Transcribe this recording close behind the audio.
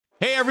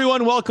Hey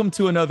everyone, welcome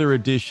to another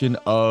edition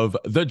of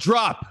The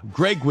Drop.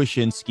 Greg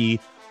Wyshynski,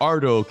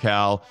 Ardo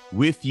Cal,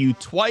 with you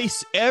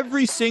twice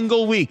every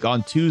single week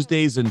on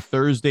Tuesdays and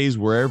Thursdays,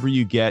 wherever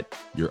you get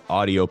your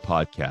audio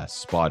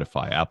podcasts,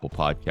 Spotify, Apple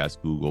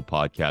Podcasts, Google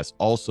Podcasts,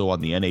 also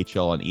on the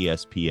NHL on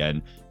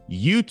ESPN,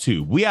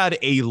 YouTube. We had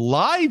a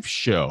live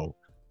show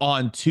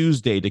on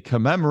Tuesday to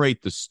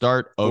commemorate the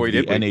start of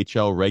the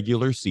NHL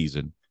regular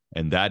season,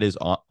 and that is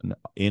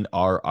in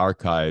our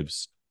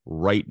archives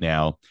right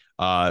now.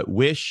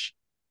 Wish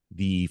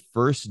the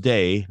first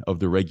day of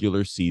the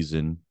regular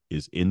season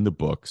is in the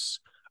books.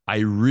 I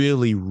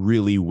really,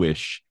 really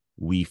wish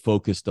we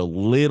focused a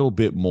little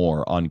bit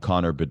more on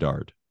Connor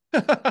Bedard.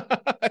 I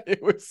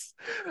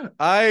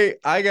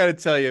got to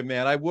tell you,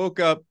 man, I woke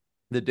up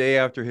the day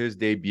after his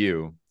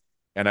debut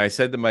and I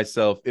said to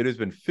myself, it has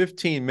been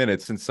 15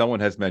 minutes since someone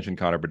has mentioned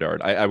Connor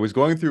Bedard. I was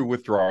going through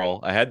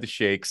withdrawal. I had the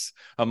shakes.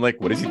 I'm like,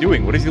 what is he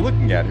doing? What is he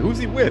looking at? Who's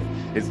he with?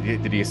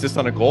 Did he assist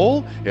on a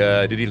goal?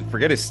 Did he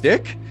forget his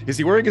stick? Is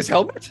he wearing his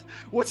helmet?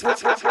 What's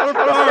Connor Bedard?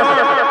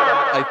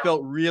 I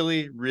felt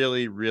really,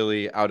 really,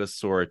 really out of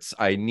sorts.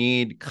 I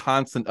need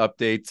constant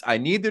updates. I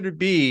need there to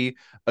be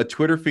a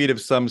Twitter feed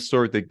of some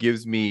sort that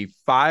gives me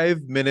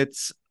 5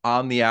 minutes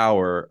on the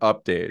hour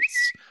updates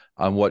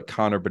on what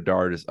Connor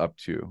Bedard is up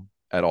to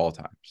at all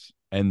times.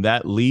 And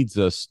that leads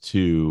us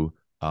to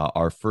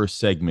our first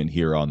segment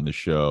here on the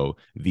show,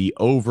 the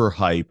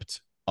overhyped,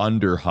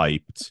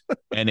 underhyped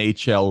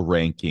NHL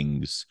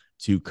rankings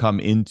to come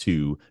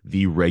into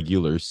the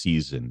regular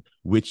season.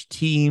 Which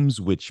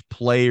teams, which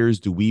players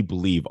do we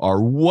believe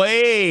are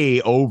way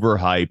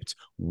overhyped,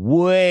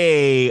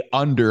 way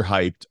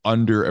underhyped,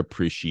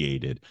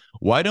 underappreciated?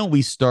 Why don't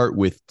we start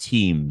with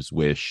teams,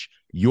 Wish?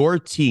 Your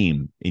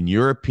team, in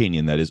your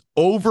opinion, that is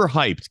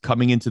overhyped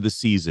coming into the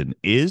season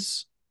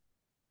is?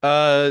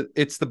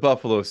 It's the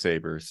Buffalo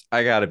Sabres.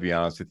 I gotta be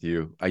honest with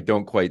you. I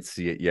don't quite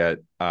see it yet.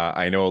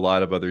 I know a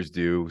lot of others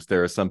do.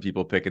 There are some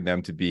people picking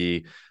them to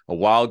be a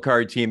wild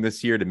card team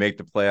this year to make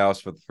the playoffs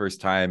for the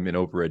first time in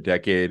over a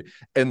decade.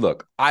 And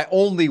look, I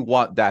only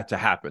want that to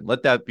happen.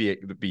 Let that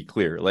be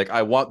clear. Like,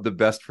 I want the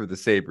best for the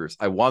Sabres.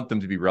 I want them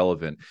to be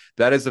relevant.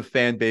 That is a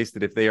fan base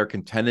that, if they are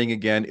contending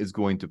again, is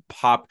going to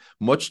pop,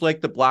 much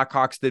like the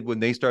Blackhawks did when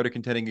they started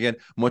contending again,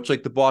 much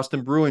like the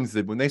Boston Bruins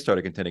did when they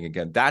started contending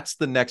again. That's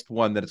the next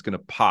one that is going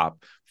to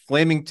pop.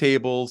 Flaming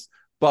tables,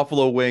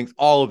 Buffalo Wings,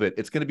 all of it.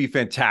 It's going to be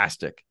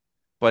fantastic.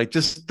 But I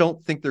just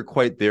don't think they're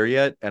quite there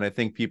yet. And I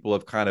think people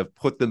have kind of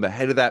put them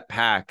ahead of that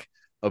pack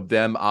of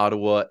them,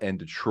 Ottawa and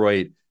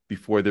Detroit,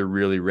 before they're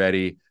really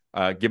ready.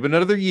 Give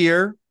another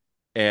year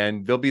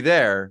and they'll be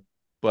there.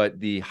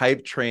 But the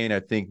hype train, I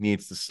think,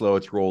 needs to slow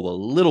its roll a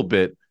little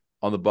bit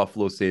on the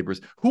Buffalo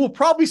Sabres, who will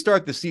probably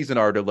start the season,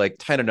 Arda, like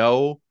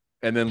 10-0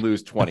 and then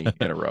lose 20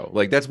 in a row.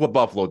 Like, that's what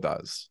Buffalo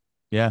does.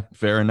 Yeah,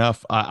 fair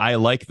enough. I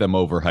like them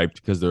overhyped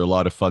because they're a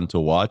lot of fun to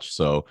watch.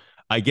 So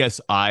I guess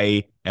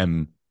I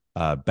am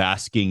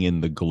basking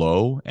in the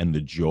glow and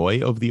the joy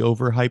of the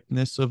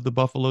overhypedness of the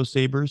Buffalo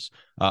Sabres.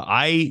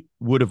 I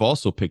would have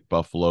also picked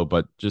Buffalo,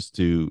 but just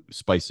to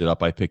spice it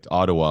up, I picked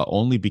Ottawa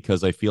only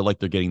because I feel like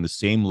they're getting the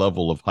same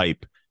level of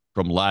hype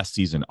from last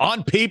season.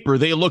 On paper,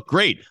 they look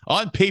great.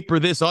 On paper,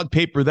 this, on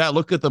paper, that.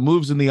 Look at the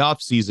moves in the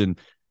offseason.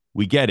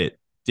 We get it.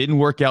 Didn't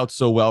work out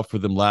so well for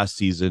them last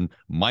season.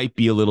 Might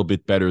be a little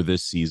bit better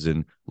this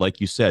season.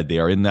 Like you said, they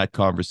are in that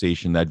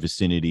conversation, that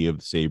vicinity of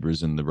the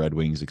Sabres and the Red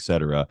Wings,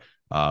 etc.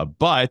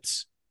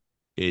 But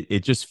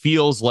it just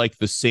feels like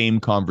the same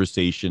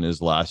conversation as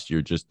last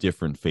year, just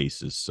different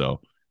faces.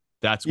 So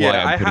that's why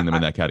I'm putting them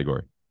in that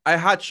category. I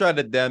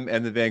hot-shotted them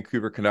and the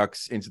Vancouver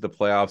Canucks into the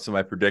playoffs in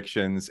my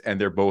predictions, and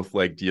they're both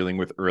like dealing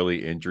with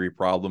early injury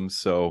problems.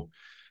 So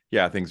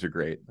yeah, things are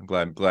great.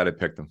 I'm glad I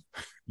picked them.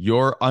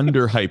 Your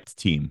underhyped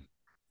team.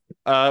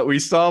 We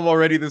saw them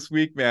already this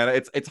week, man.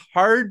 It's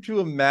hard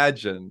to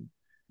imagine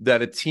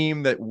that a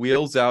team that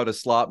wheels out a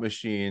slot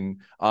machine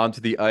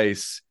onto the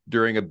ice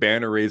during a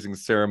banner raising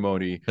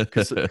ceremony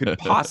could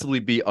possibly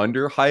be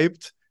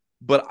underhyped.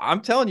 But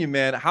I'm telling you,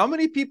 man, how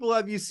many people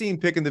have you seen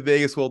picking the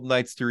Vegas Golden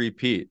Knights to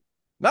repeat?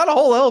 Not a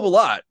whole hell of a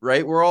lot,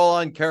 right? We're all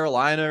on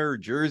Carolina or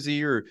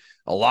Jersey, or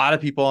a lot of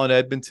people on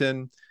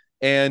Edmonton.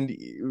 And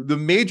the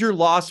major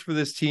loss for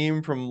this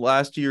team from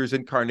last year's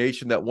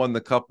incarnation that won the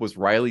cup was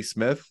Riley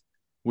Smith,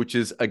 which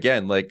is,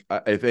 again, like,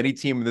 if any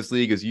team in this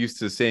league is used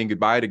to saying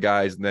goodbye to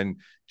guys and then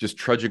just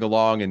trudging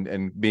along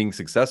and being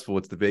successful,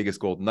 it's the Vegas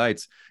Golden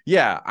Knights.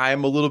 Yeah,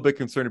 I'm a little bit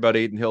concerned about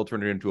Aiden Hill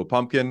turning into a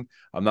pumpkin.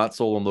 I'm not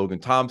sold on Logan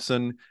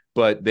Thompson,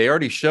 but they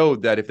already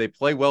showed that if they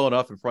play well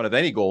enough in front of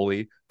any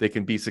goalie, they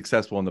can be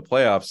successful in the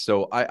playoffs.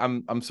 So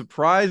I'm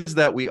surprised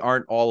that we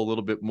aren't all a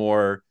little bit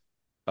more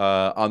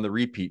on the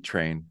repeat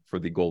train for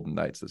the Golden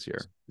Knights this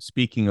year.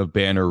 Speaking of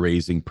banner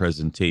raising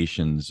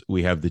presentations,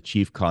 we have the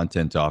chief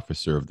content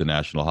officer of the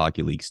National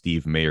Hockey League,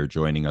 Steve Mayer,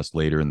 joining us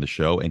later in the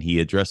show, and he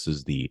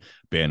addresses the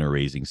banner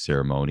raising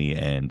ceremony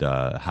and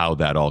how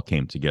that all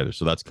came together.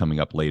 So that's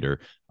coming up later.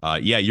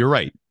 Yeah, you're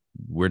right.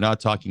 We're not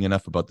talking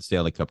enough about the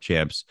Stanley Cup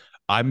champs.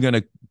 I'm going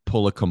to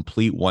pull a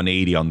complete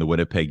 180 on the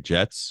Winnipeg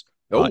Jets.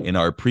 In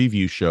our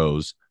preview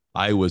shows,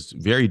 I was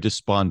very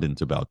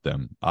despondent about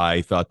them.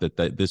 I thought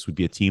that this would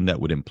be a team that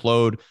would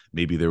implode.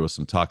 Maybe there was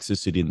some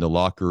toxicity in the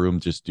locker room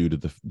just due to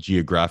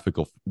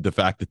the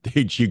fact that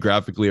they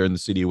geographically are in the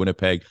city of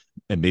Winnipeg,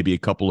 and maybe a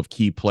couple of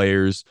key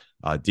players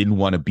didn't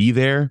want to be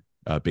there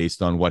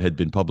based on what had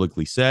been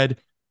publicly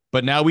said.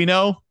 But now we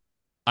know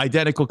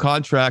identical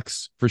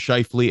contracts for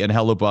Scheifele and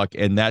Hellebuck,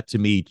 and that to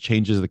me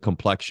changes the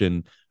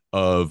complexion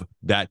of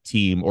that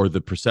team or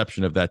the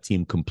perception of that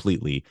team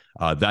completely.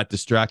 That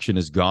distraction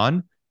is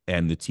gone,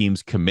 and the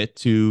teams commit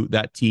to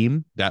that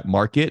team, that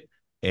market,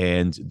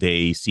 and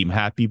they seem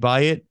happy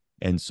by it.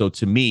 And so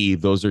to me,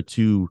 those are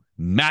two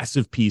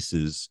massive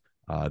pieces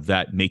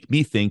that make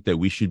me think that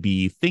we should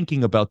be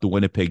thinking about the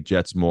Winnipeg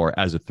Jets more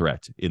as a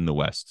threat in the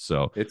West.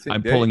 So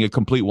I'm pulling a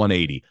complete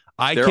 180.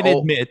 I can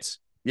admit.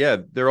 Yeah,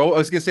 I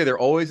was gonna say they're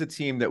always a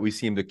team that we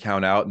seem to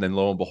count out, and then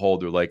lo and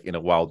behold, they're like in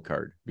a wild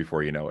card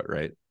before you know it,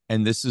 right?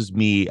 And this is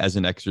me as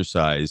an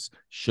exercise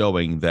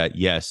showing that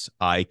yes,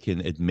 I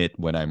can admit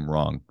when I'm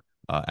wrong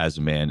as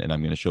a man, and I'm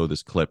going to show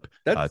this clip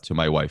to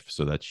my wife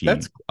so that she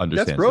understands.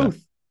 That's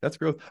growth. That's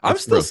growth. I'm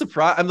still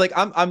surprised.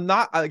 I'm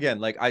not, again,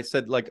 like I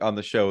said, like on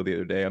the show the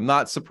other day, I'm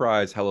not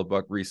surprised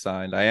Hellebuck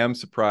resigned. I am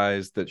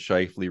surprised that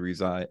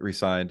Scheifele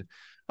resigned.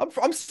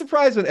 I'm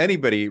surprised when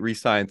anybody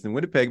resigns in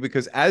Winnipeg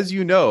because, as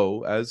you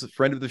know, as a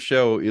friend of the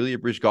show, Ilya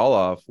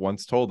Bryzgalov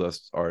once told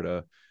us,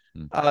 Arda,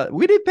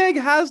 Winnipeg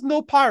has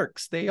no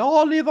parks. They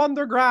all live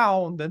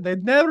underground and they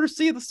never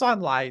see the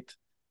sunlight.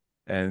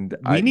 And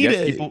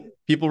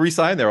people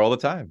resign there all the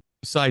time.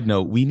 Side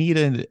note, we need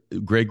a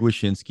Greg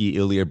Wyshynski,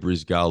 Ilya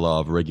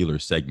Bryzgalov regular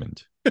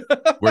segment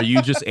where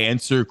you just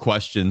answer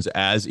questions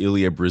as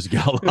Ilya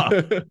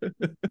Bryzgalov.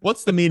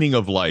 What's the meaning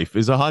of life?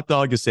 Is a hot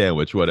dog a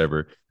sandwich?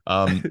 Whatever.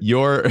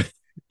 Your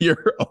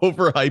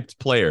overhyped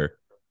player.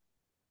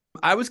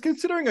 I was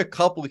considering a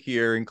couple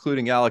here,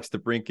 including Alex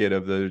DeBrincat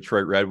of the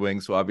Detroit Red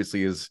Wings, who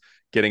obviously is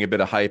getting a bit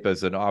of hype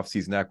as an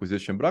offseason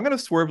acquisition. But I'm going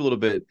to swerve a little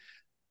bit.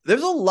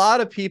 There's a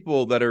lot of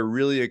people that are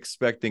really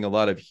expecting a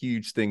lot of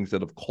huge things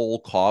out of Cole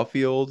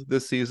Caulfield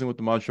this season with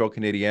the Montreal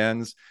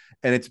Canadiens.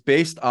 And it's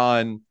based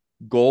on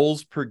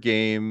goals per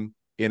game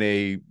in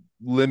a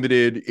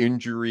limited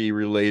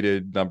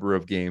injury-related number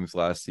of games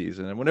last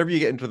season. And whenever you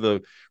get into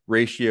the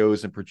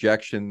ratios and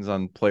projections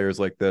on players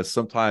like this,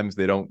 sometimes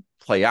they don't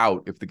play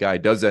out if the guy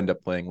does end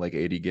up playing like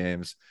 80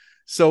 games.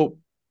 So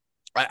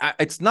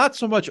it's not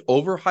so much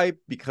overhyped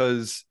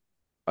because,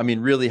 I mean,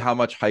 really, how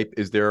much hype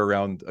is there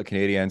around a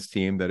Canadiens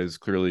team that is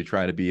clearly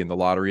trying to be in the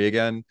lottery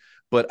again?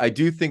 But I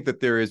do think that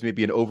there is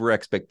maybe an over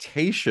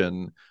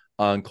expectation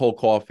on Cole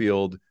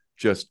Caulfield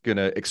just going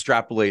to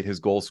extrapolate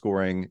his goal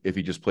scoring if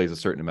he just plays a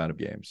certain amount of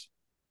games.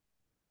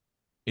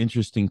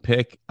 Interesting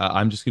pick.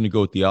 I'm just going to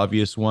go with the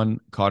obvious one,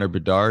 Connor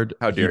Bedard.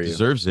 How dare you? He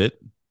deserves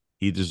it.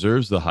 He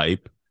deserves the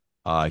hype.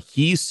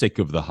 He's sick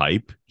of the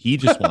hype. He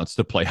just wants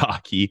to play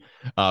hockey.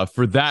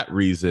 For that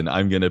reason,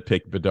 I'm going to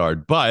pick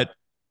Bedard. But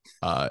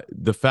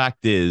the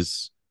fact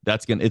is,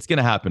 it's going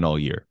to happen all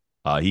year.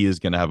 He is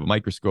going to have a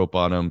microscope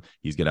on him.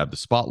 He's going to have the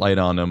spotlight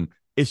on him.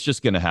 It's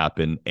just going to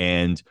happen.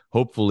 And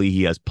hopefully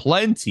he has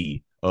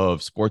plenty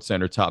of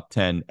SportsCenter top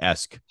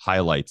 10-esque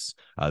highlights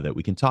that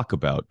we can talk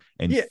about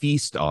and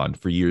feast on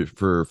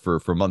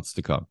for months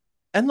to come.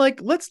 And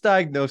let's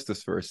diagnose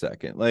this for a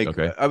second.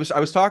 Okay. I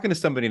was talking to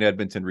somebody in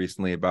Edmonton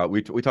recently about,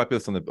 we talked about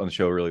this on the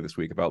show earlier this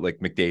week about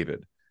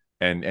McDavid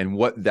and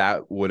what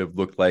that would have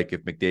looked like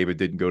if McDavid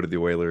didn't go to the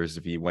Oilers,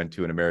 if he went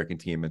to an American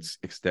team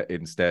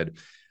instead.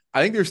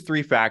 I think there's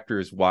three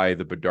factors why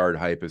the Bedard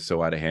hype is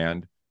so out of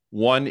hand.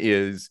 One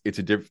is it's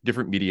a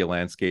different media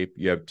landscape.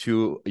 You have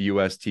two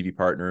U.S. TV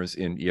partners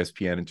in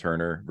ESPN and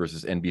Turner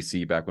versus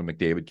NBC back when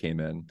McDavid came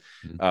in.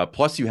 Mm-hmm.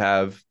 Plus, you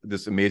have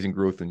this amazing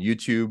growth on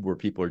YouTube where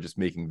people are just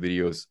making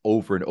videos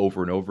over and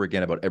over and over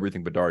again about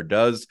everything Bedard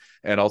does.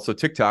 And also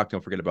TikTok,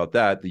 don't forget about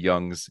that. The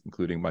youngs,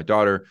 including my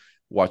daughter,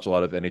 watch a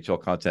lot of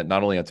NHL content,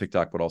 not only on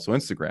TikTok, but also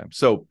Instagram.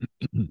 So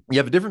you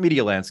have a different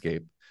media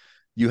landscape.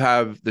 You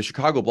have the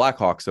Chicago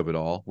Blackhawks of it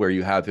all, where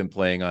you have him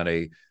playing on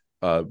a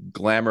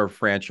glamour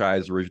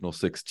franchise Original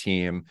Six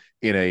team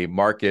in a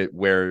market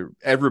where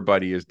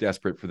everybody is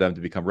desperate for them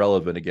to become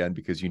relevant again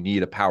because you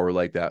need a power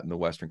like that in the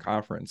Western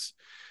Conference.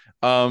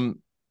 And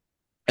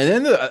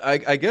then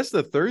I guess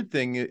the third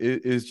thing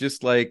is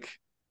just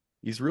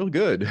he's real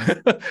good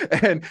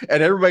and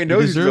everybody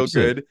knows he's real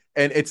good.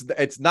 And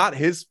it's not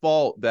his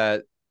fault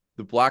that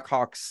the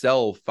Blackhawks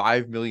sell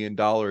 $5 million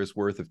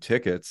worth of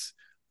tickets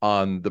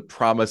on the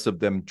promise of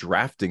them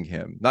drafting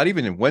him, not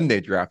even when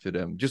they drafted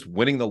him, just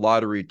winning the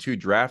lottery to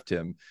draft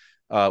him.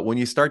 When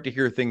you start to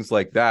hear things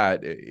like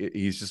that,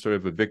 he's just sort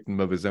of a victim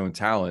of his own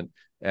talent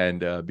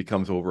and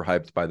becomes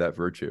overhyped by that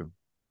virtue.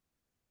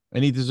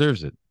 And he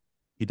deserves it.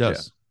 He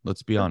does. Yeah.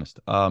 Let's be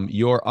honest.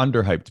 Your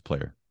underhyped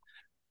player.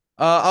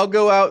 I'll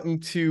go out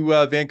into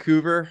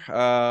Vancouver.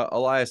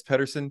 Elias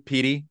Pettersson,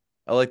 Petey,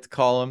 I like to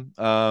call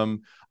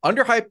him.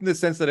 Underhyped in the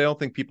sense that I don't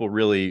think people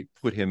really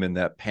put him in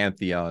that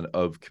pantheon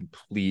of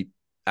complete,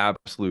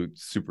 absolute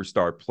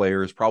superstar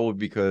players, probably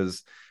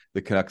because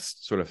the Canucks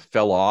sort of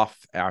fell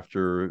off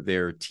after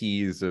their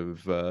tease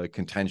of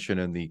contention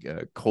in the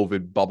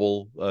COVID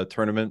bubble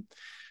tournament.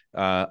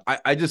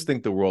 I just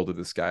think the world of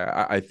this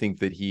guy. I think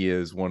that he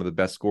is one of the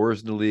best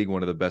scorers in the league,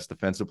 one of the best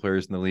defensive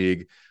players in the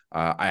league.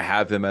 I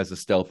have him as a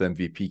stealth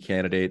MVP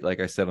candidate.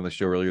 Like I said on the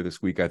show earlier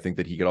this week, I think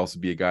that he could also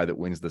be a guy that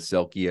wins the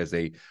Selke as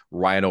a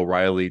Ryan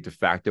O'Reilly de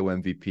facto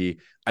MVP.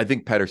 I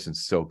think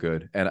Pettersson's so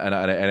good, and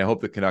I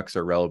hope the Canucks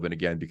are relevant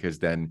again, because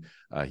then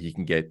he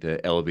can get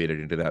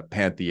elevated into that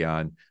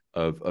pantheon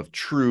of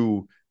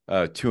true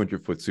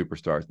 200-foot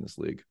superstars in this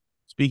league.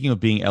 Speaking of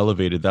being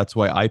elevated, that's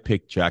why I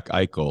picked Jack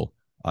Eichel.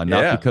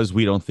 Not because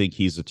we don't think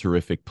he's a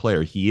terrific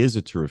player. He is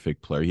a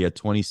terrific player. He had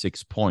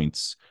 26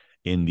 points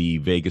in the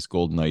Vegas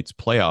Golden Knights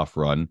playoff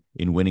run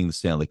in winning the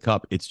Stanley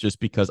Cup. It's just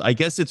because I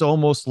guess it's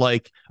almost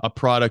like a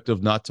product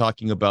of not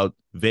talking about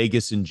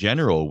Vegas in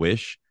general,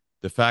 Wish.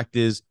 The fact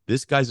is,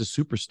 this guy's a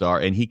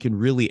superstar, and he can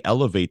really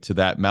elevate to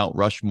that Mount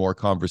Rushmore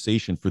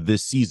conversation for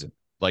this season.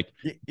 Like,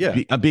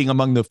 being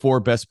among the 4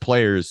 best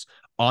players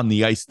on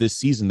the ice this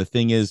season. The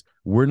thing is,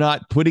 we're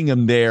not putting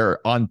him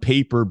there on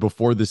paper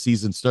before the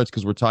season starts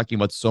because we're talking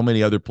about so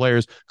many other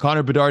players,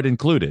 Connor Bedard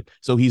included.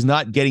 So he's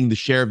not getting the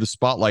share of the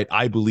spotlight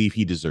I believe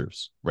he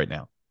deserves right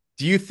now.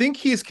 Do you think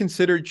he's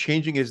considered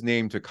changing his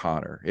name to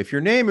Connor? If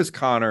your name is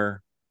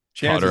Connor,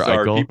 chances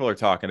are people are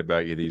talking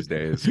about you these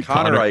days.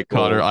 Connor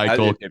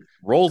Eichel. It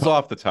rolls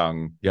off the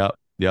tongue. Yep.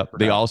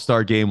 The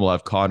All-Star game will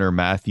have Connor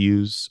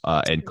Matthews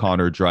and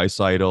Connor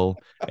Draisaitl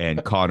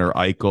and Connor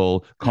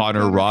Eichel.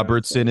 Connor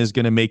Robertson is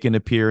going to make an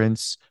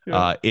appearance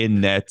in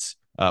net.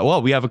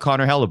 Well, we have a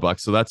Connor Hellebuck,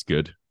 so that's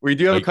good. We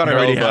do have a Connor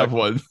Hellebuck. Have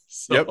one.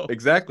 So. Yep,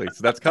 exactly.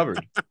 So that's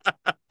covered.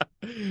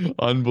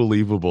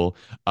 Unbelievable.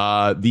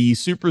 The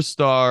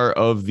superstar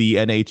of the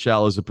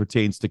NHL as it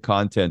pertains to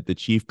content, the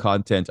chief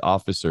content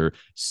officer,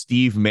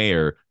 Steve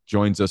Mayer,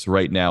 joins us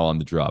right now on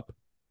The Drop.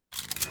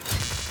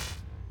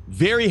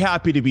 Very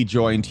happy to be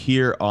joined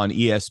here on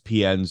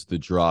ESPN's The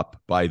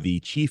Drop by the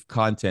chief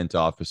content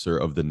officer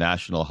of the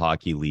National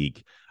Hockey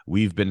League.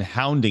 We've been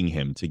hounding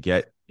him to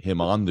get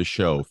him on the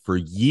show for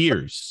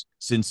years.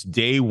 Since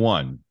day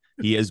one,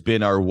 he has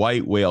been our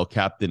white whale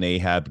Captain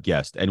Ahab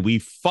guest. And we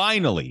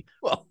finally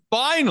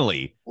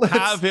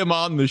have him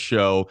on the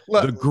show.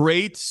 The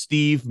great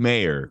Steve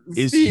Mayer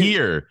is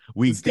here.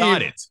 We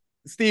got it.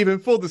 Steve, in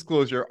full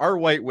disclosure, our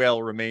white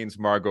whale remains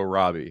Margot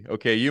Robbie.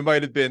 Okay, you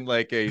might have been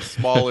like a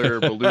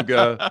smaller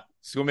beluga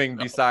swimming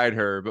beside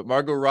her, but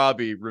Margot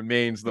Robbie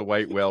remains the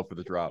white whale for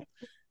The Drop.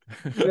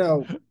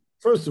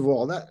 First of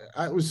all, that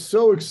I was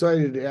so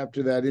excited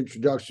after that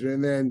introduction,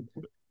 and then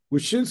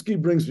Wyshynski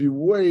brings me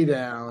way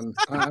down.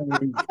 I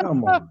mean,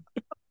 come on.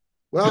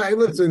 Well, hey,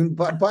 listen.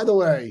 By the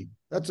way,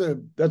 that's a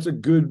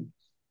good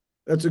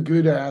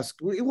ask.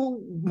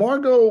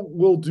 Margot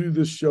will do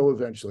this show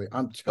eventually.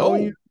 I'm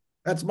telling you.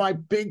 That's my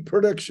big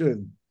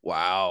prediction.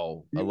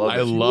 Wow. I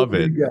love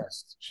it.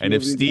 And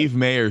if Steve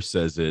Mayer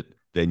says it,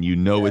 then you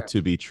know it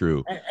to be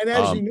true. And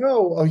as you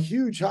know, a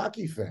huge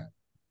hockey fan.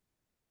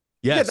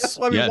 Yes. Yeah, that's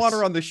why we want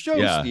her on the show,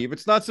 Steve.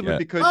 It's not simply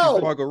because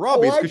she's Margot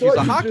Robbie, it's because she's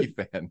a hockey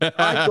fan.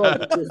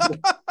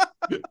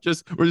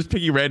 We're just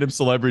picking random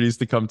celebrities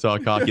to come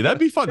talk hockey. That'd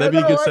be fun. That'd be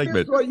a good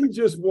segment. What you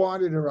just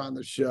wanted her on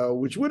the show,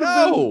 which would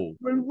have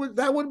been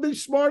that would have been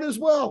smart as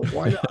well.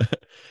 Why not?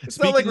 It's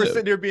not like we're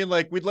sitting here being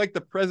like, we'd like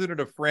the president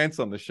of France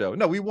on the show.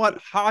 No, we want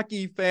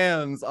hockey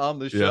fans on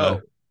the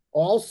show.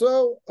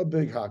 Also, a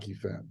big hockey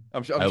fan.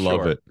 I'm sure. I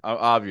love it.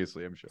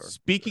 Obviously, I'm sure.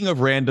 Speaking of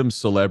random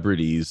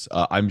celebrities,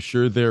 I'm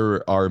sure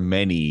there are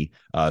many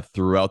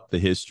throughout the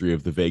history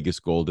of the Vegas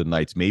Golden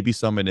Knights, maybe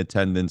some in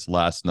attendance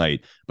last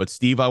night. But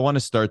Steve, I want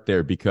to start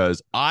there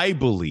because I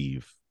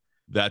believe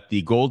that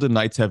the Golden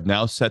Knights have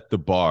now set the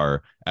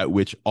bar at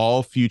which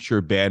all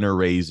future banner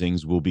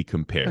raisings will be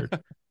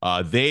compared.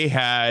 They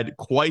had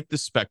quite the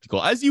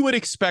spectacle, as you would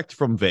expect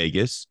from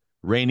Vegas,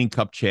 reigning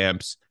Cup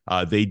champs.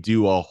 They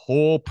do a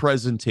whole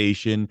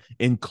presentation,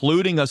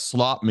 including a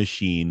slot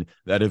machine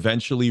that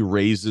eventually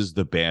raises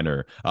the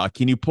banner.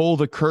 Can you pull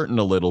the curtain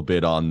a little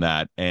bit on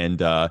that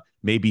and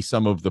maybe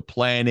some of the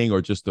planning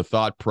or just the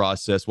thought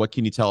process? What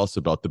can you tell us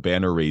about the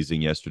banner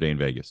raising yesterday in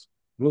Vegas?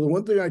 Well, the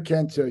one thing I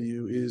can tell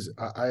you is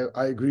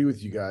I agree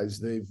with you guys.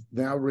 They've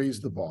now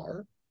raised the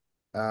bar,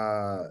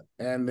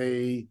 and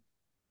they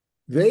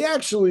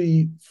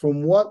actually,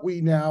 from what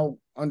we now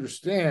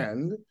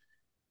understand,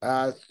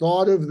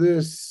 thought of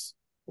this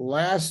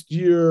last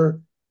year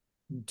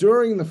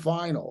during the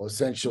final.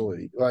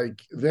 Essentially, like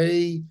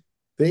they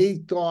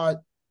thought,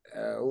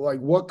 like,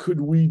 what could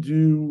we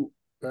do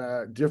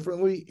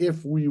differently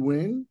if we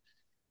win,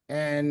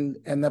 and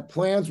the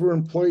plans were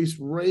in place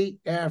right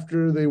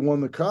after they won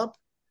the cup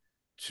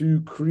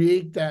to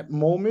create that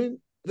moment.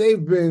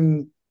 They've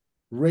been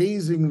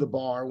raising the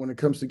bar when it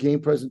comes to game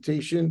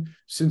presentation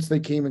since they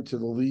came into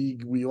the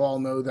league. We all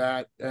know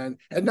that. And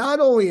not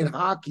only in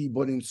hockey,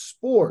 but in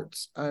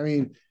sports. I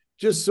mean,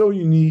 just so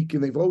unique.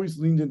 And they've always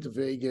leaned into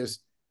Vegas.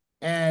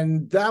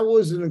 And that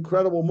was an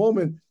incredible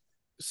moment.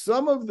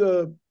 Some of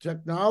the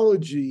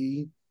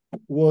technology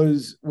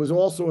was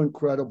also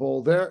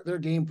incredible. Their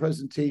game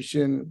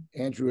presentation,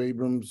 Andrew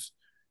Abrams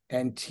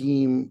and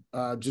team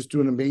just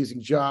do an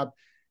amazing job.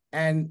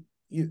 And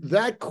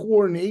that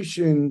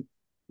coordination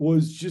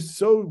was just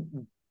so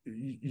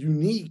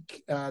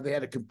unique. They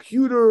had a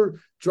computer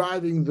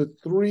driving the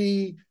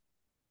three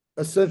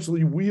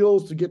essentially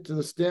wheels to get to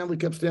the Stanley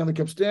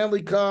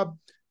Cup.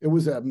 It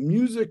was a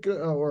music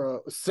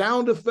or a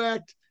sound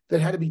effect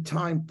that had to be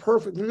timed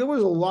perfectly. There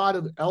was a lot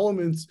of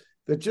elements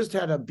that just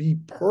had to be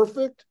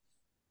perfect.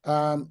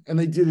 And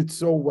they did it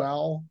so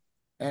well.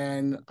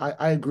 And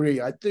I agree.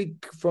 I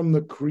think from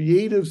the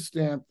creative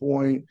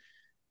standpoint,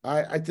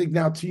 I think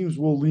now teams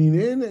will lean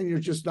in, and you're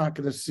just not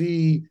going to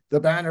see the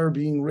banner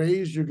being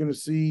raised. You're going to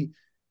see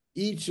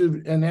each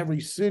and every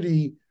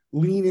city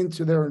lean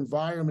into their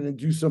environment and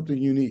do something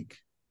unique.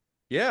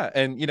 Yeah.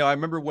 And, I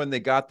remember when they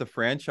got the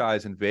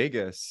franchise in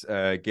Vegas,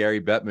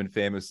 Gary Bettman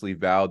famously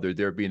vowed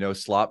there'd be no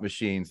slot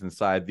machines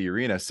inside the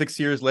arena. 6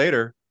 years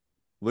later,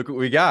 look what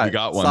we got. We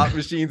got one. Slot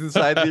machines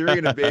inside the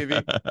arena,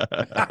 baby.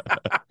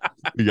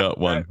 We got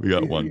one.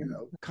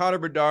 Connor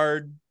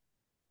Bedard,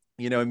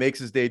 he makes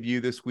his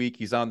debut this week.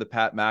 He's on the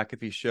Pat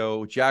McAfee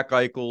show. Jack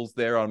Eichel's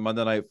there on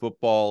Monday Night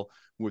Football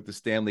with the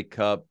Stanley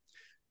Cup.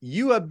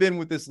 You have been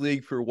with this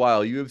league for a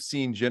while. You have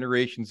seen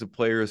generations of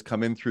players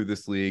come in through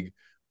this league.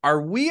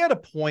 Are we at a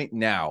point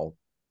now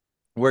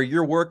where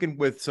you're working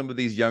with some of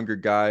these younger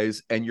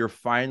guys and you're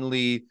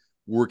finally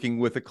working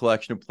with a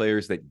collection of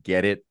players that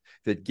get it,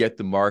 that get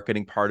the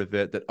marketing part of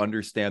it, that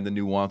understand the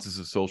nuances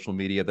of social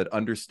media, that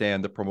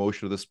understand the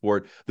promotion of the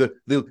sport,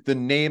 the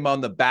name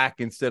on the back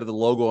instead of the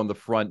logo on the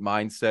front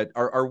mindset?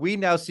 Are we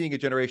now seeing a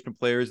generation of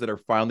players that are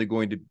finally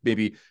going to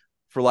maybe,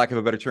 for lack of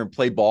a better term,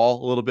 play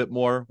ball a little bit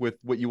more with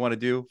what you want to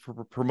do for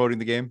promoting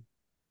the game?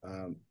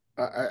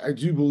 I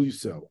do believe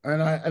so.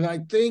 And I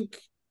think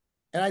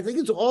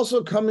it's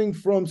also coming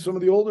from some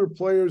of the older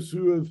players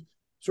who have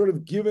sort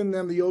of given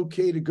them the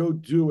okay to go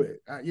do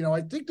it.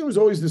 I think there was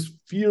always this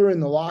fear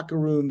in the locker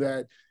room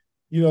that,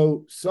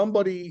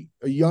 somebody,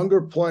 a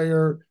younger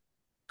player,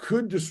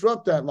 could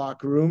disrupt that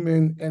locker room.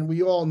 And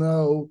we all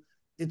know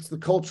it's the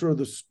culture of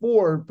the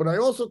sport. But I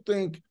also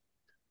think,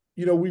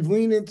 we've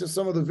leaned into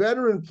some of the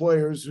veteran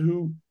players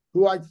who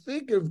I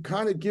think have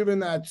kind of given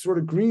that sort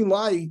of green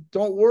light.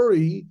 Don't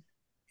worry,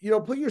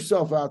 put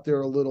yourself out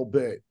there a little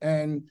bit.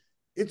 And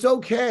it's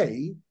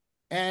okay.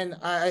 And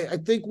I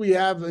think we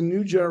have a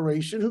new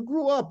generation who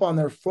grew up on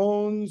their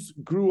phones,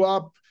 grew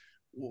up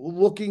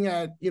looking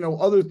at,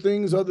 other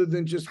things other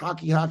than just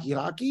hockey,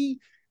 and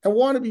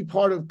want to be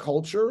part of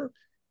culture.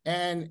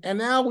 And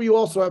now we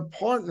also have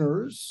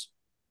partners,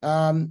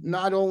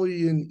 not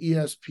only in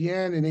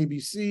ESPN and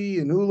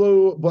ABC and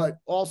Hulu, but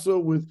also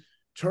with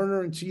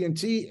Turner and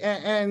TNT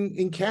and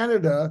in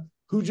Canada,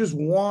 who just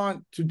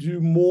want to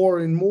do more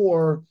and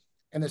more.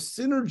 And the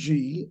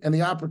synergy and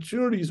the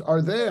opportunities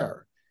are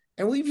there.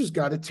 And we've just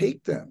got to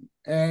take them.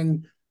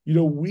 And,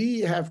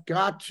 we have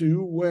got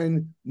to,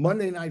 when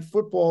Monday Night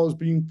Football is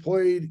being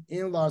played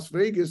in Las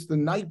Vegas the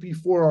night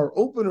before our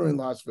opener in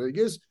Las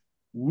Vegas,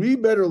 we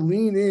better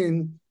lean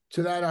in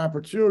to that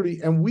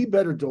opportunity and we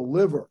better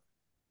deliver.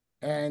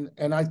 And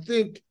I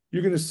think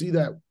you're going to see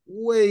that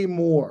way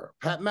more.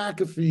 Pat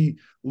McAfee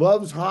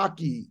loves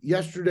hockey.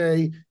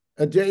 Yesterday,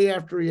 a day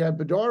after he had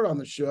Bedard on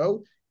the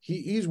show,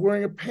 he's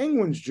wearing a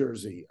Penguins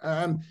jersey.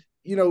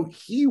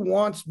 He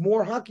wants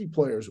more hockey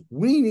players.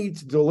 We need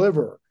to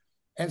deliver.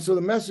 And so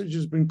the message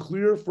has been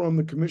clear from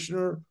the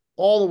commissioner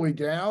all the way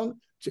down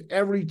to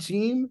every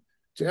team,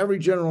 to every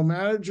general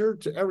manager,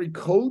 to every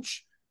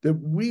coach, that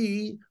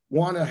we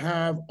want to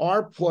have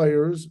our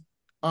players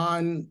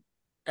on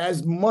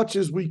as much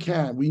as we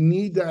can. We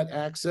need that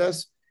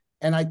access.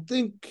 And I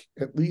think,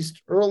 at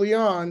least early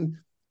on,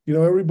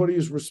 everybody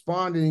is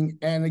responding.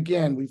 And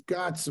again, we've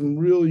got some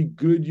really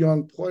good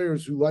young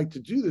players who like to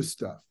do this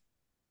stuff.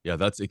 Yeah,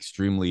 that's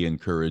extremely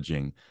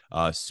encouraging.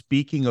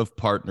 Speaking of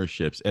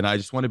partnerships, and I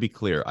just want to be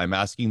clear, I'm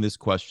asking this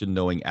question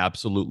knowing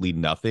absolutely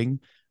nothing.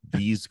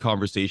 These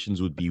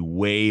conversations would be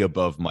way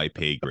above my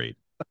pay grade.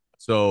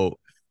 So,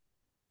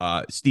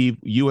 Steve,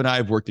 you and I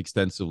have worked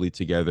extensively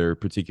together,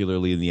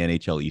 particularly in the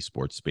NHL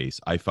esports space.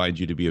 I find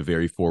you to be a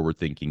very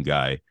forward-thinking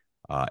guy.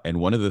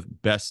 And one of the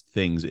best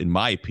things, in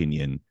my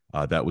opinion,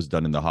 that was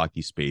done in the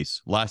hockey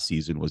space last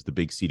season was the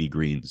Big City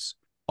Greens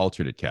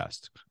alternate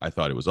cast. I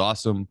thought it was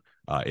awesome.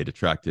 It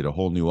attracted a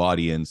whole new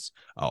audience.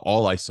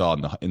 All I saw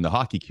in the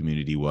hockey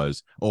community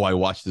was, oh, I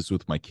watched this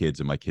with my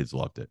kids and my kids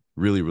loved it.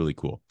 Really, really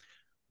cool.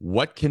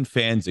 What can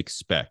fans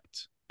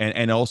expect?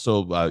 And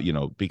also,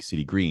 Big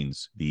City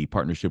Greens, the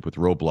partnership with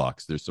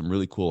Roblox. There's some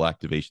really cool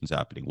activations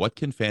happening. What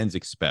can fans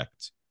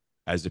expect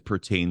as it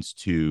pertains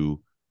to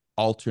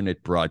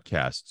alternate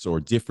broadcasts or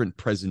different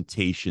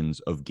presentations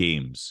of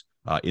games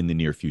in the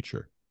near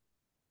future?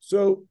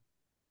 So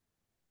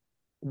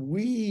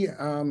we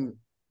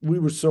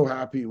were so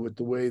happy with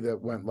the way that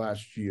went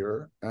last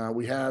year.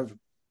 We have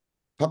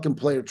puck and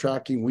player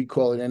tracking. We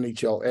call it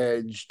NHL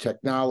Edge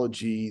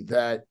technology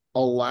that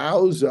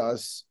allows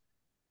us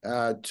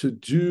to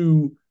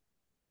do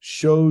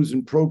shows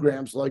and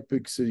programs like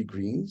Big City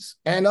Greens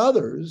and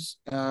others.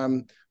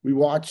 We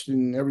watched,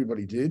 and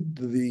everybody did,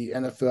 the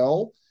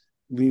NFL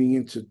leaning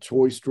into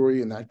Toy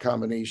Story and that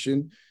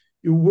combination,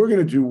 we're going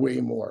to do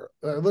way more.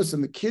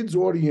 Listen, the kids'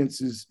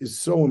 audience is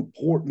so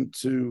important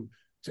to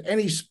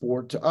any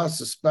sport, to us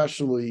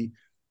especially.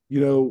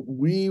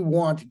 We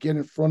want to get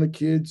in front of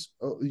kids.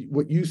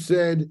 What you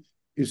said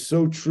is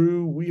so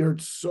true. We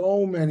heard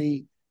so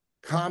many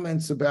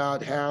comments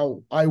about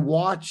how I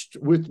watched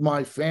with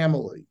my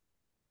family.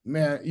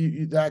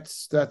 Man,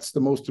 that's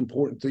the most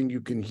important thing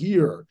you can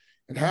hear.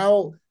 And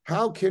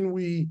how can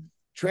we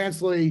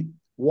translate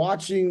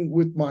watching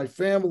with my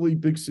family,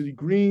 Big City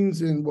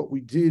Greens, and what we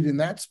did in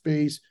that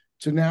space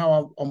to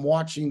now I'm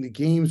watching the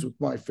games with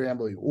my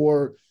family,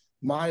 or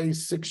my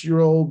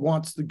 6-year-old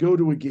wants to go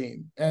to a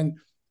game. And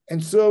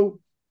so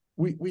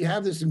we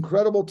have this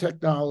incredible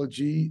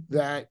technology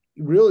that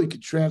really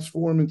could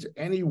transform into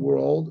any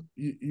world.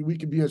 We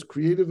could be as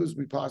creative as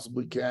we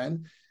possibly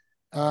can.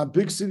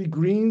 Big City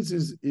Greens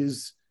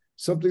is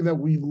something that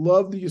we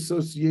love, the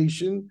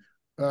association,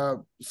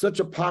 such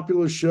a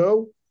popular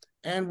show.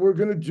 And we're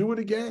going to do it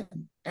again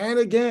and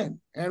again.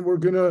 And we're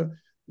going to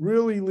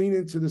really lean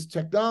into this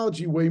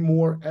technology way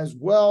more as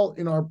well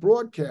in our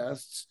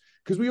broadcasts,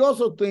 because we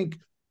also think,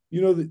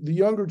 the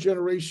younger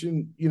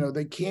generation,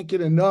 they can't get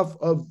enough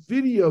of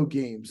video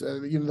games.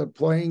 They're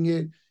playing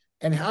it.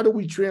 And how do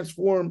we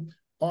transform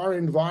our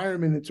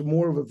environment into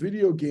more of a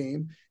video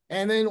game?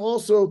 And then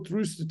also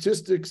through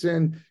statistics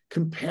and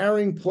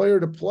comparing player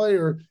to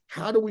player,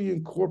 how do we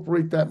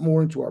incorporate that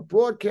more into our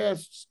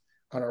broadcasts,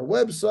 on our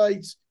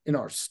websites, in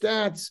our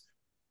stats,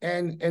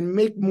 and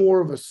make more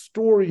of a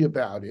story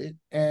about it?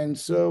 And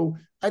so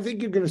I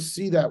think you're going to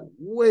see that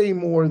way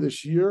more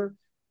this year.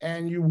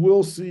 And you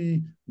will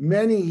see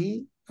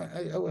many,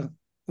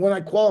 when I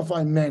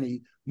qualify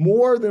many,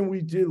 more than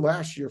we did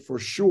last year for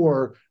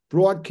sure,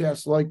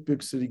 broadcasts like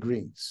Big City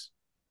Greens.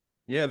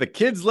 Yeah, the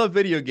kids love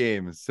video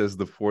games, says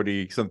the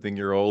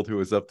 40-something-year-old who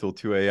was up till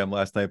 2 a.m.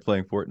 last night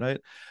playing Fortnite.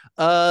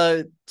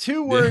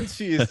 2 words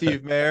to you,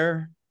 Steve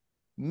Mayer.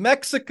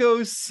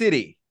 Mexico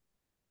City.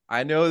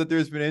 I know that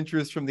there's been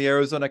interest from the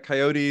Arizona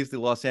Coyotes, the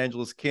Los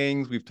Angeles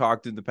Kings. We've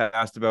talked in the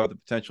past about the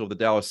potential of the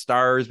Dallas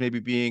Stars maybe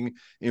being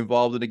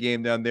involved in a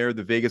game down there.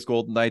 The Vegas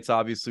Golden Knights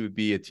obviously would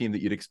be a team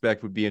that you'd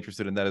expect would be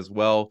interested in that as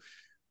well.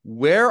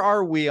 Where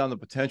are we on the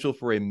potential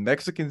for a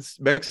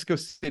Mexico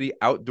City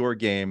outdoor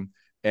game,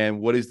 and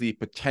what is the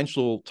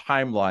potential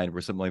timeline for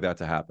something like that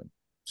to happen?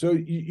 So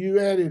you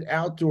added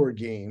outdoor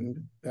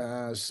game,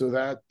 so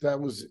that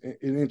was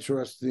an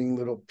interesting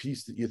little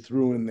piece that you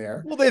threw in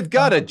there. Well, they've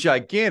got a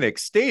gigantic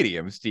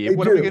stadium, Steve.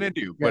 What are we going to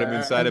do? Put them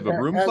inside of a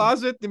broom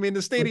closet? I mean,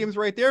 the stadium's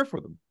right there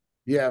for them.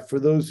 Yeah, for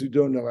those who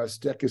don't know,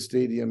 Azteca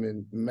Stadium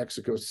in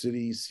Mexico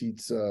City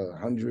seats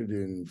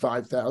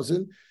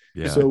 105,000.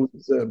 Yeah. So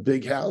it's a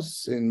big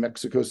house in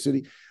Mexico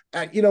City.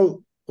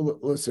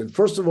 Listen,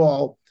 first of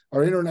all,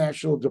 our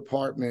international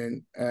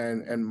department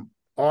and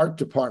art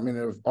department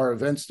of our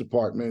events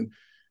department,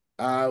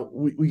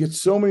 we get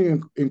so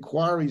many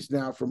inquiries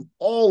now from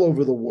all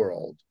over the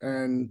world.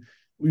 And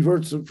we've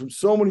heard from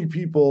so many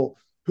people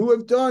who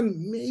have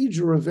done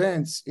major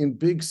events in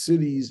big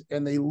cities,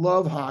 and they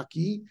love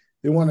hockey.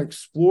 They want to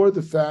explore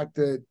the fact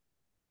that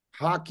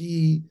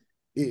hockey,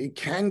 it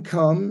can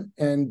come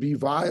and be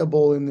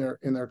viable in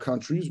their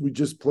countries. We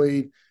just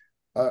played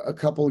a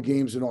couple of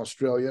games in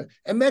Australia,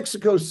 and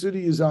Mexico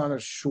City is on a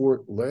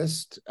short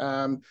list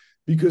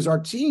because our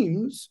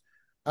teams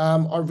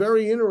are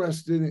very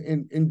interested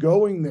in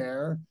going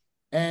there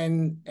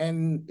and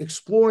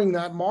exploring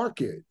that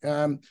market.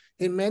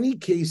 In many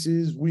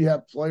cases, we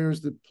have players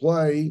that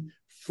play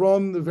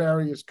from the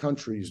various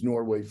countries,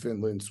 Norway,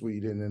 Finland,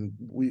 Sweden, and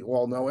we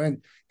all know.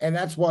 And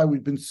that's why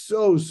we've been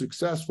so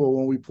successful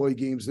when we play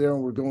games there,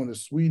 and we're going to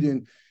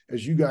Sweden,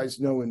 as you guys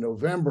know, in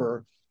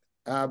November.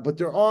 But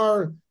there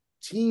are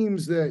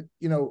teams that,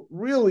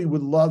 really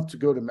would love to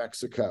go to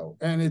Mexico.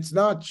 And it's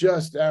not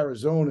just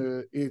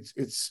Arizona,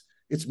 it's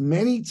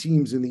many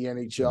teams in the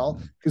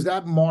NHL, because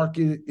that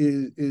market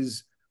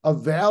is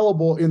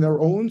available in their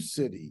own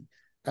city.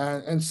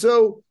 And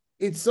so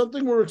it's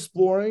something we're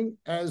exploring,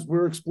 as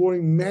we're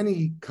exploring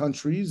many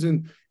countries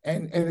and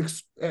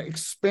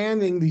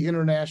expanding the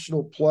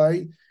international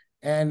play.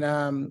 And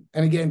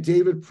again,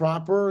 David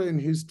Proper and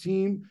his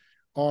team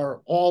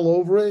are all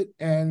over it.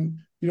 And,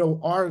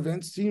 our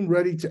events team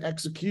ready to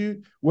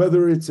execute,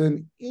 whether it's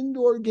an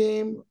indoor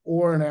game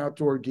or an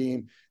outdoor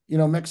game.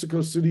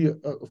 Mexico City,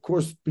 of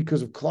course,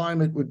 because of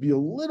climate, would be a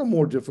little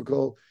more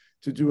difficult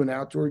to do an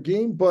outdoor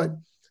game. But,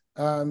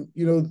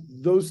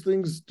 those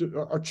things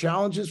are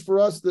challenges for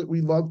us that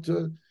we love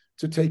to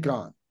take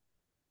on.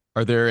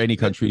 Are there any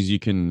countries you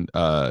can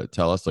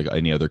tell us, like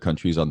any other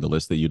countries on the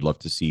list that you'd love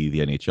to see the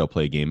NHL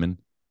play a game in?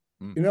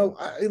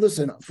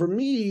 Listen, for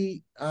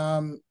me,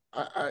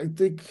 I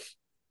think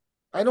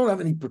I don't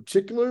have any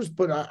particulars,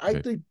 but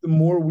I think the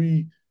more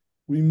we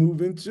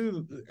move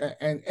into,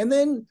 and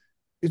then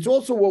it's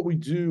also what we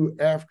do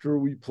after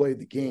we play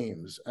the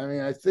games. I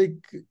mean, I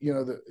think,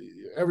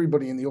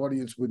 everybody in the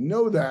audience would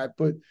know that,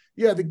 but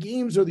yeah, the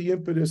games are the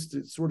impetus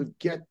to sort of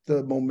get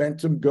the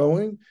momentum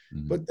going.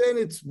 Mm-hmm. But then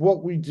it's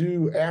what we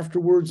do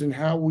afterwards and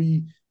how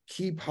we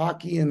keep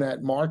hockey in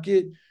that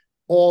market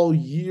all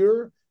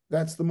year.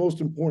 That's the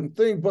most important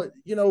thing. But,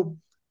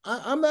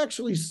 I'm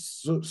actually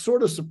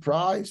sort of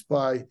surprised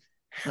by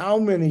how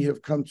many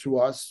have come to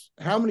us,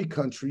 how many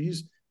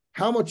countries,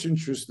 how much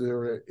interest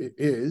there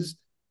is,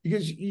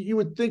 because you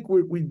would think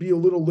we'd be a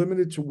little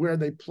limited to where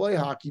they play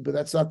hockey, but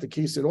that's not the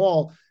case at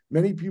all.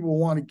 Many people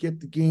want to get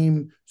the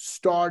game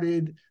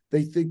started.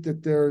 They think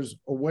that there's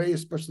a way,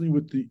 especially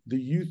with the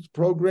youth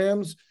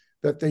programs,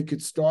 that they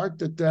could start,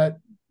 that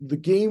the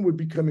game would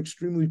become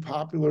extremely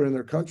popular in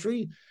their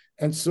country.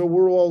 And so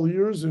we're all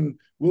ears and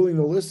willing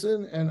to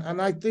listen. And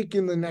I think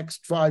in the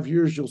next 5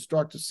 years, you'll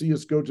start to see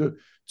us go to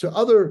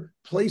other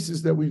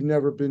places that we've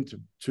never been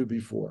to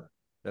before.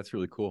 That's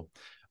really cool.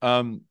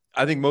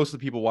 I think most of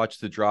the people watch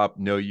The Drop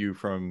know you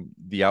from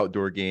the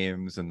outdoor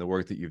games and the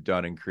work that you've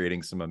done in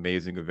creating some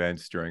amazing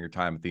events during your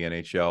time at the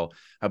NHL.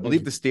 I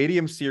believe the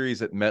Stadium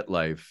Series at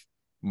MetLife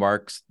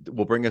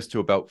will bring us to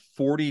about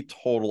 40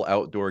 total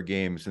outdoor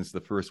games since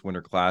the first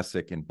Winter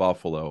Classic in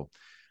Buffalo.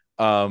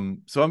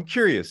 So I'm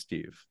curious,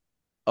 Steve,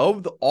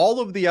 of all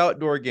of the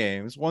outdoor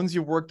games, ones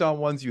you've worked on,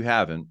 ones you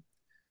haven't,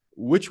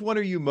 which one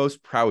are you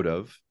most proud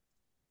of?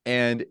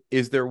 And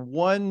is there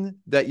one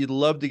that you'd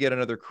love to get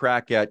another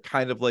crack at,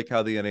 kind of like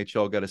how the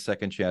NHL got a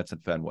second chance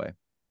at Fenway?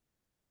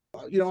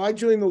 I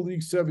joined the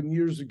league 7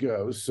 years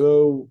ago.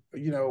 So,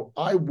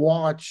 I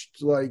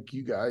watched, like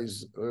you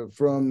guys,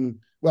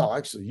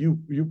 actually,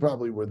 you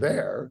probably were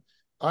there.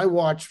 I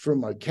watched from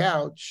my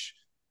couch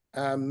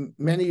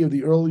many of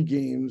the early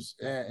games.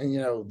 And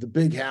the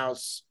Big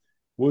House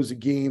was a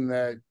game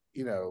that,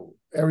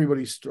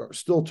 everybody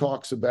still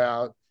talks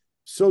about.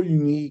 So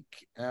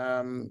unique,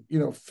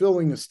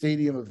 filling a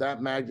stadium of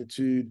that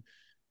magnitude,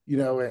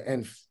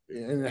 and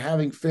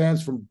having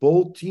fans from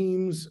both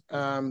teams,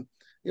 that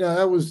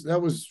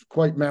was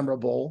quite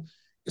memorable.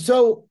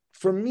 So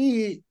for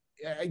me,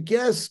 I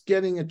guess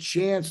getting a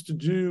chance to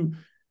do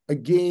a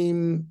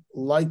game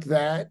like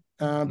that,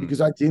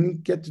 because I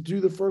didn't get to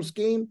do the first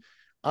game,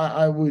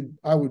 I would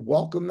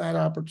welcome that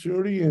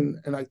opportunity,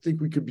 and I think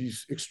we could be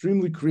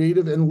extremely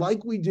creative, and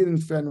like we did in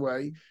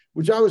Fenway,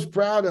 which I was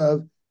proud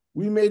of.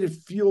 We made it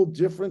feel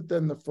different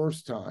than the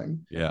first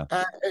time. Yeah.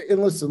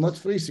 And listen, let's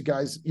face it,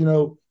 guys.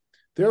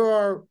 There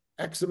are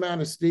X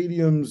amount of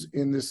stadiums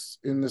in this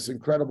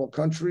incredible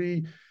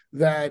country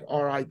that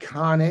are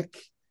iconic,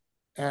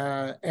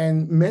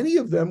 and many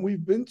of them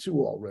we've been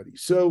to already.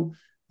 So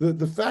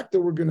the fact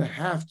that we're going to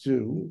have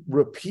to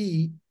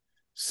repeat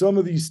some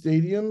of these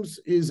stadiums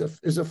is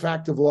a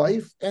fact of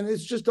life, and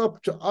it's just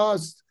up to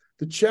us.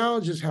 The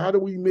challenge is, how do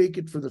we make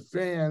it for the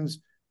fans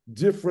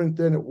different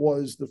than it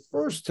was the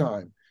first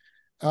time?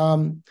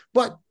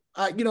 But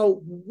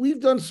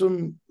we've done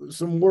some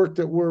work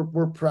that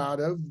we're proud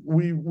of.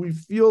 We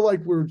feel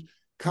like we're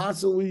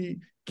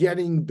constantly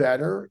getting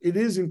better. It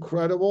is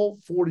incredible,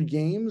 40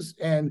 games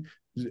and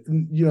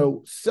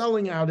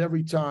selling out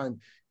every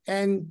time.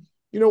 And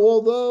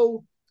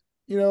although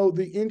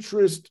the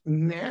interest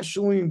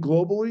nationally and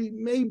globally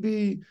may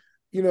be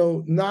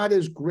not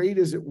as great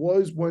as it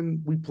was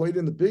when we played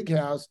in the Big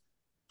House,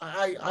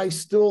 I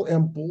still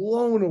am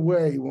blown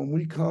away when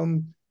we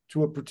come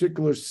to a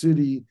particular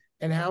city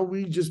and how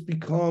we just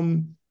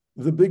become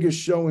the biggest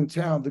show in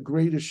town, the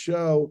greatest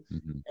show.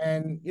 Mm-hmm.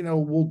 And,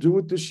 we'll do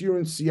it this year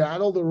in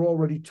Seattle. They're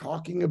already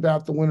talking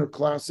about the Winter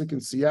Classic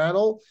in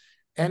Seattle.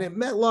 And at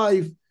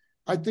MetLife,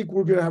 I think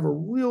we're going to have a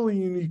really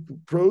unique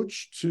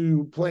approach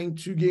to playing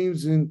 2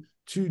 games in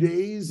 2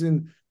 days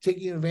and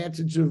taking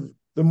advantage of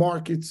the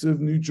markets of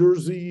New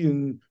Jersey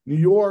and New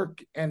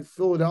York and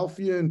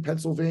Philadelphia and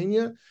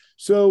Pennsylvania.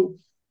 So,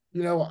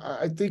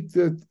 I think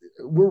that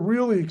we're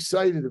really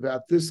excited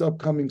about this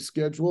upcoming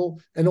schedule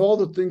and all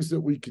the things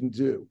that we can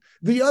do.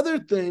 The other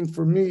thing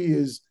for me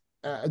is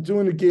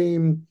doing a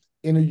game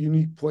in a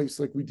unique place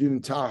like we did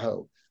in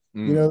Tahoe.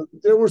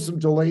 There were some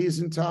delays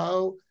in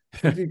Tahoe.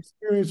 The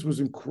experience was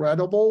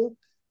incredible.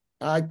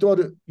 I thought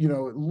it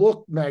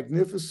looked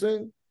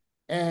magnificent.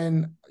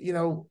 And,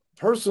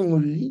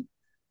 personally,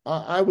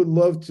 I would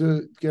love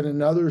to get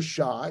another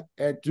shot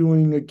at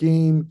doing a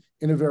game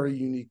in a very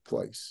unique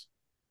place.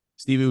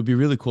 Steve, it would be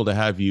really cool to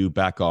have you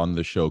back on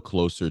the show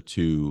closer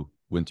to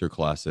Winter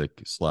Classic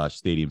 /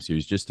 Stadium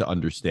Series, just to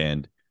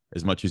understand,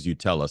 as much as you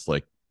tell us,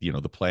 like,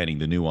 the planning,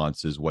 the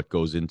nuances, what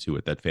goes into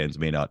it that fans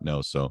may not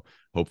know. So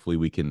hopefully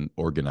we can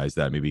organize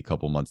that maybe a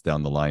couple months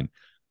down the line.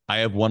 I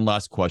have one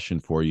last question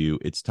for you.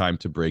 It's time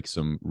to break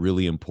some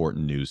really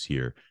important news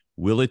here.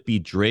 Will it be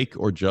Drake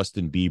or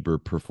Justin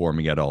Bieber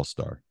performing at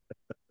All-Star?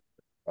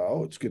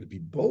 Oh, it's going to be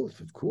both,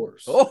 of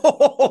course.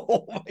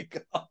 Oh my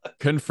God!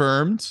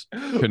 Confirmed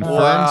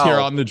Wow. Here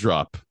on The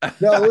Drop.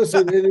 No,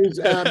 listen, it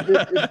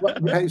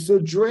is. So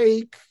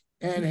Drake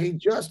and hey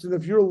Justin,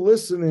 if you're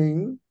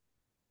listening,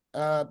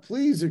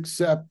 please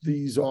accept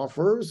these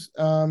offers.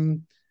 We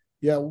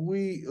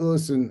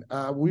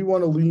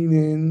want to lean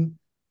in,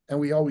 and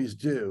we always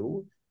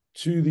do,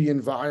 to the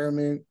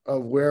environment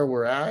of where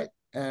we're at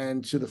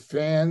and to the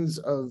fans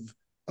of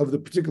the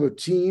particular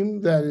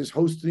team that is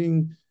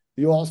hosting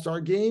the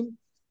All-Star game.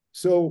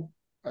 So,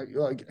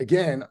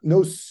 again,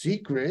 no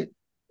secret,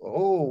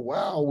 oh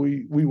wow,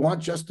 we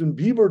want Justin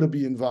Bieber to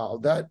be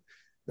involved.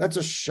 That's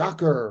a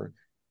shocker.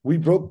 We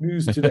broke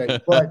news today,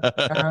 but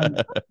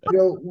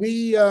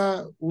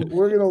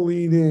we're going to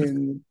lean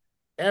in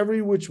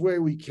every which way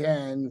we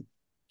can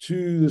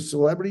to the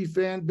celebrity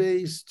fan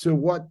base, to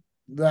what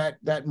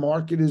that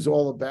market is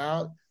all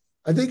about.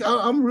 I think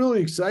I'm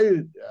really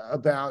excited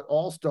about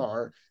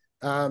All-Star.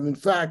 In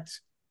fact,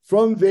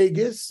 from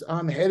Vegas,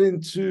 I'm heading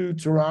to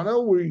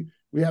Toronto.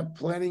 We have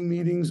planning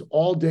meetings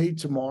all day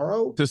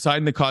tomorrow to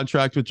sign the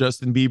contract with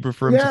Justin Bieber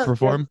for him to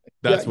perform.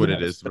 That's what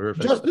it is.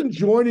 Perfect. Justin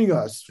joining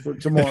us for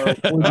tomorrow.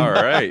 All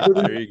right,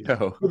 there you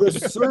go. For the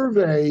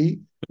survey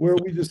where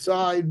we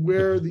decide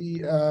where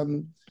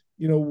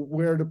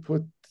where to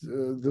put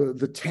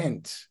the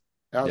tent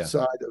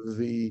outside of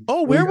the.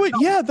 Oh, where would?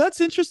 Yeah,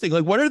 that's interesting.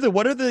 Like, what are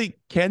the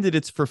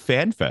candidates for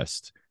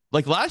FanFest?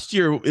 Like last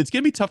year, it's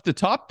gonna be tough to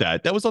top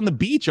that. That was on the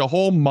beach, a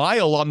whole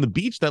mile on the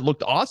beach. That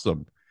looked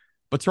awesome.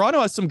 But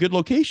Toronto has some good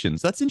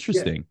locations. That's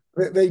interesting.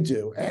 Yeah, they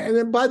do. And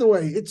then, by the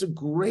way, it's a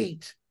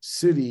great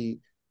city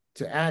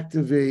to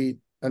activate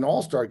an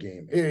all-star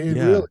game. It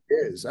really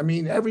is. I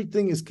mean,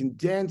 everything is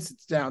condensed.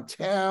 It's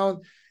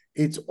downtown.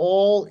 It's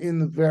all in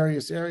the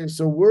various areas.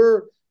 So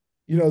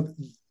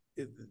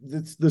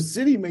the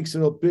city makes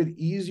it a bit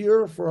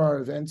easier for our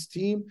events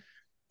team.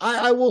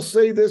 I will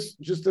say this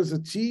just as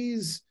a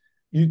tease.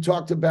 You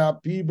talked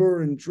about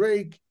Bieber and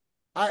Drake.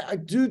 I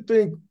do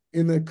think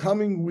in the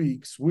coming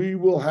weeks, we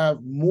will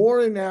have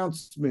more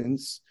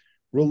announcements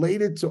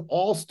related to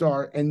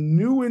All-Star and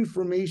new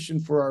information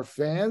for our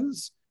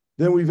fans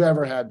than we've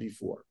ever had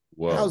before.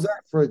 Whoa. How's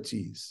that for a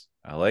tease?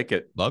 I like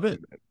it. Love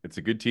it. It's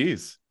a good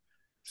tease.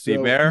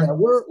 Steve Mayer? Yeah,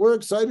 we're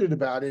excited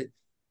about it.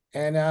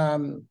 And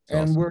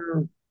awesome.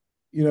 We're,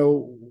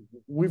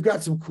 we've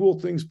got some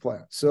cool things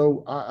planned.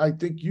 So I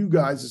think you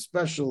guys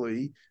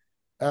especially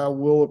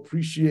will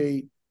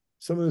appreciate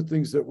some of the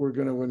things that we're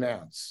going to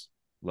announce.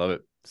 Love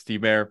it.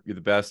 Steve Mayer, you're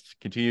the best.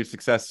 Continued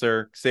success,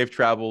 sir. Safe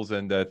travels,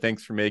 and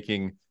thanks for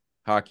making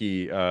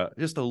hockey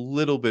just a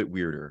little bit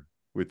weirder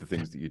with the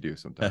things that you do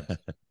sometimes.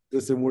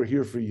 Listen, we're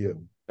here for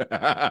you.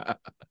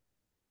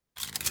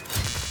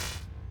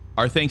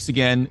 Our thanks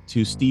again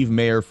to Steve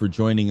Mayer for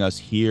joining us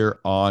here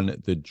on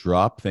The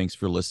Drop. Thanks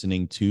for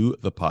listening to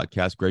the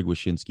podcast. Greg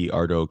Wyshynski,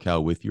 Ardo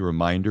Cal with you.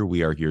 Reminder,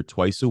 we are here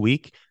twice a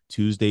week,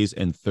 Tuesdays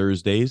and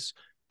Thursdays.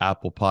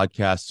 Apple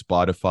Podcasts,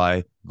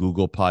 Spotify,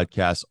 Google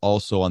Podcasts,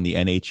 also on the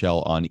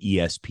NHL on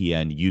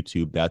ESPN,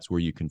 YouTube. That's where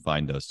you can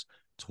find us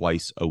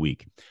twice a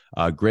week.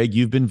 Greg,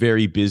 you've been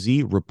very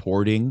busy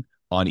reporting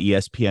on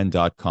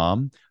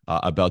ESPN.com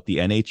about the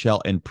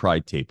NHL and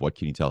Pride Tape. What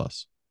can you tell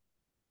us?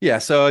 Yeah,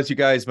 so as you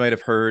guys might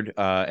have heard,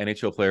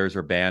 NHL players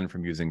are banned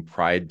from using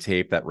Pride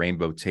Tape, that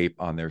rainbow tape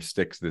on their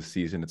sticks this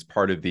season. It's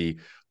part of the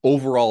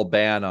overall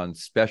ban on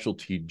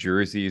specialty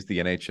jerseys the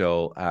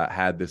NHL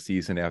had this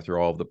season after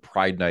all of the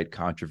Pride Night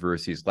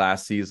controversies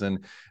last season.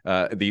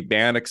 The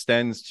ban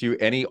extends to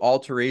any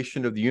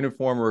alteration of the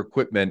uniform or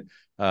equipment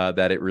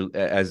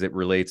as it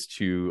relates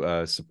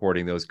to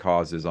supporting those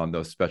causes on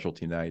those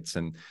specialty nights.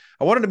 And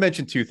I wanted to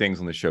mention two things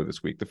on the show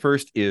this week. The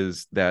first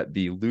is that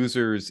the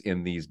losers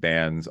in these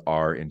bans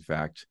are, in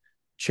fact,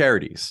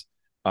 charities.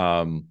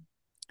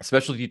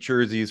 Specialty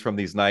jerseys from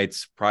these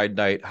nights: Pride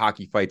Night,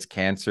 Hockey Fights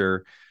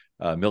Cancer,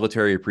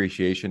 Military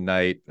Appreciation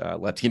Night,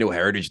 Latino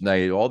Heritage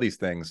Night, all these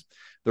things,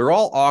 they're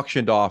all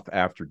auctioned off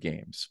after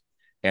games.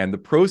 And the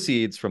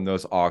proceeds from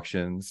those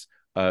auctions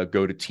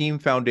go to team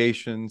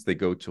foundations, they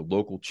go to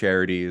local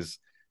charities.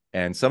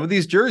 And some of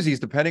these jerseys,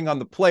 depending on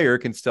the player,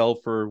 can sell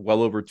for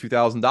well over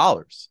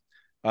 $2,000.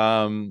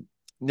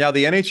 Now,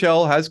 the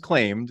NHL has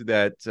claimed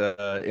that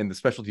in the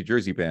specialty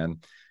jersey ban,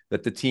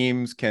 that the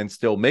teams can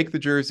still make the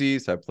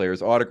jerseys, have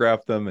players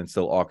autograph them, and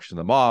still auction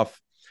them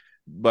off.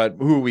 But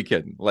who are we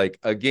kidding? Like,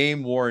 a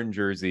game-worn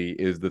jersey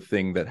is the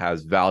thing that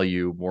has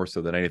value more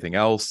so than anything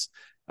else.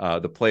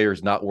 The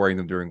players not wearing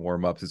them during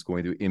warm-ups is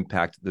going to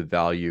impact the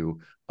value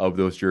of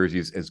those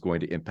jerseys, is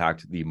going to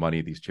impact the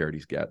money these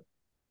charities get.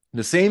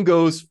 The same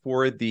goes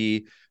for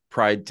the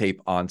Pride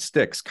Tape on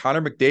sticks.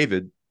 Connor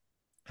McDavid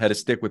had a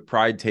stick with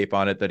Pride Tape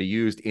on it that he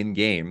used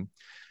in-game.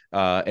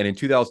 And in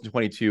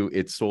 2022,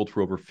 it sold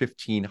for over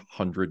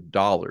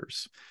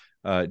 $1,500.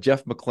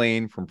 Jeff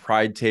McLean from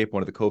Pride Tape,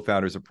 one of the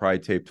co-founders of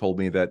Pride Tape, told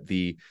me that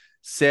the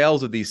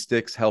sales of these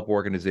sticks help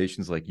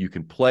organizations like You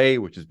Can Play,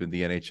 which has been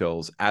the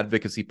NHL's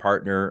advocacy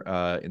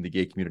partner in the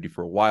gay community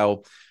for a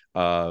while,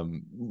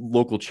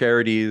 local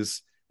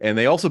charities, and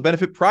they also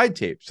benefit Pride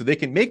Tape. So they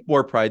can make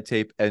more Pride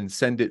Tape and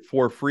send it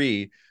for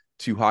free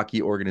to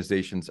hockey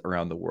organizations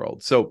around the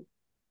world. So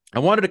I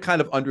wanted to kind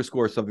of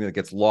underscore something that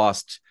gets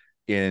lost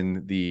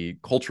in the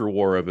culture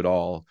war of it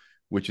all,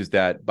 which is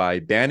that by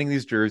banning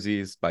these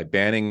jerseys, by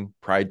banning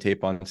Pride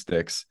Tape on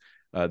sticks,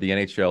 the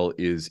NHL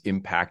is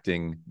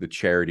impacting the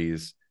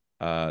charities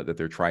that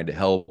they're trying to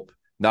help,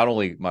 not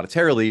only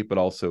monetarily, but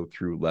also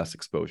through less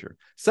exposure.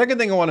 Second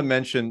thing I want to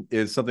mention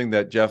is something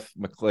that Jeff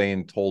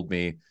McLean told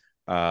me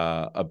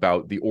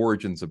about the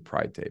origins of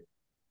Pride Tape.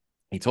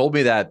 He told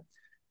me that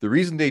the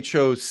reason they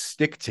chose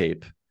stick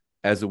tape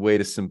as a way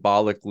to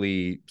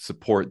symbolically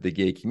support the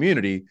gay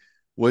community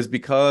was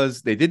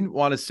because they didn't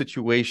want a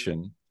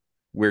situation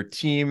where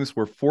teams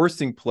were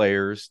forcing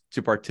players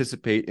to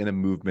participate in a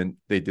movement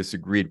they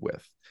disagreed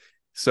with.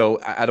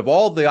 So out of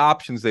all the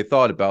options they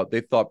thought about,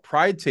 they thought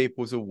Pride Tape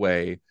was a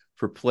way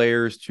for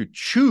players to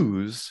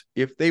choose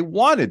if they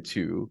wanted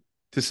to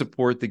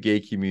support the gay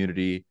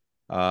community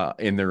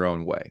in their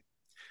own way,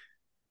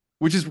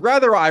 which is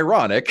rather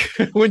ironic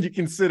when you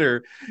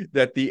consider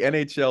that the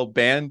NHL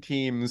banned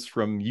teams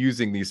from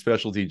using these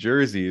specialty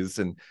jerseys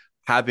and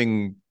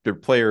having their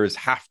players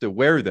have to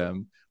wear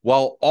them,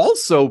 while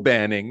also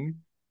banning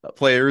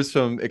players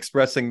from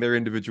expressing their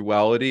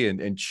individuality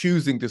and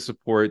choosing to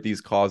support these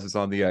causes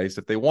on the ice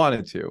if they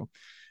wanted to.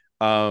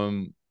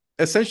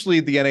 Essentially,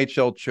 the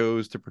NHL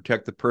chose to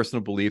protect the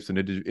personal beliefs and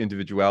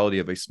individuality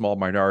of a small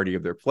minority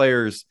of their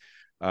players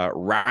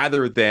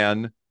rather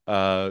than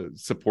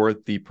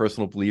support the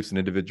personal beliefs and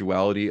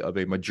individuality of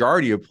a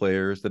majority of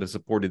players that have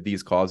supported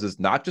these causes,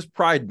 not just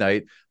Pride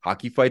Night,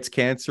 Hockey Fights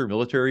Cancer,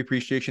 Military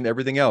Appreciation,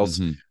 everything else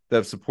that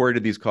have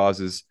supported these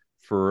causes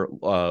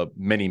for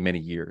many, many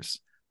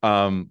years.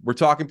 We're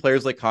talking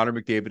players like Connor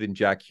McDavid and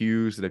Jack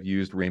Hughes that have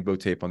used rainbow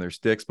tape on their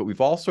sticks, but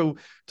we've also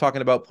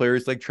talking about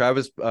players like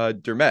Travis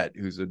Dermett,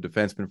 who's a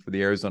defenseman for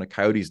the Arizona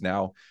Coyotes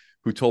now,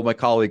 who told my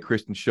colleague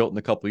Kristen Shilton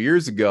a couple of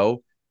years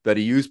ago that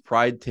he used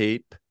Pride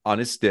tape on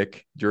his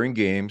stick during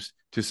games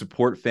to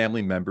support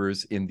family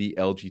members in the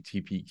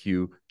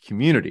LGBTQ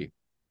community.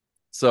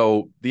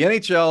 So the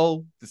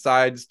NHL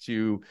decides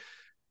to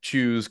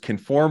choose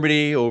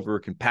conformity over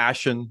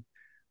compassion.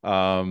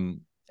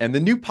 And the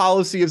new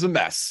policy is a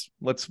mess.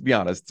 Let's be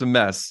honest, it's a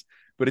mess,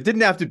 but it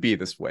didn't have to be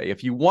this way.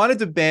 If you wanted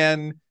to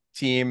ban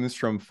teams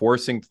from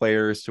forcing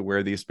players to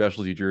wear these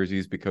specialty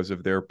jerseys because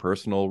of their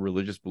personal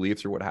religious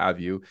beliefs or what have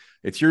you,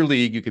 it's your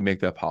league. You can make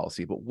that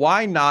policy, but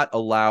why not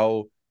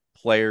allow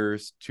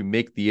players to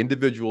make the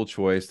individual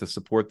choice to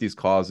support these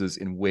causes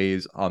in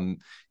ways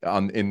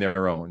in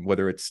their own,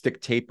 whether it's stick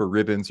tape or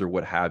ribbons or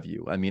what have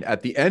you? I mean,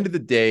 at the end of the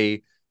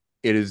day,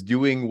 it is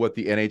doing what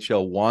the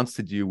NHL wants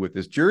to do with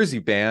this jersey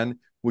ban,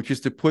 which is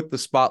to put the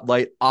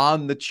spotlight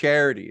on the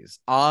charities,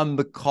 on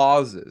the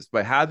causes,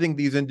 by having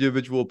these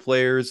individual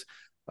players,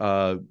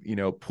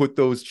 put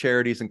those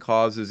charities and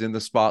causes in the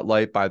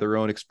spotlight by their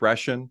own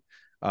expression.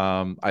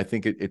 I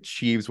think it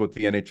achieves what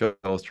the NHL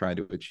is trying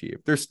to achieve.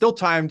 There's still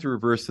time to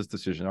reverse this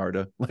decision,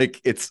 Arda. Like,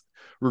 it's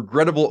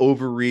regrettable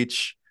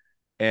overreach.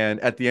 And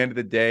at the end of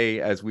the day,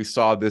 as we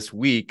saw this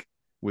week,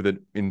 with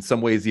it in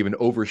some ways even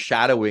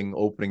overshadowing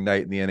opening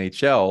night in the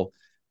NHL,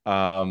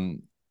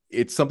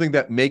 it's something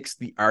that makes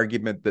the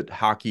argument that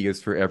hockey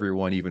is for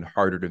everyone even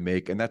harder to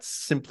make. And that's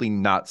simply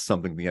not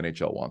something the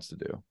NHL wants to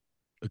do.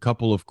 A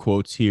couple of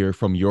quotes here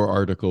from your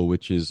article,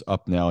 which is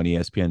up now on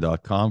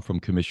ESPN.com,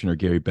 from Commissioner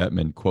Gary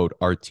Bettman. Quote,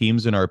 "Our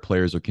teams and our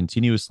players are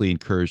continuously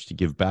encouraged to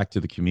give back to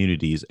the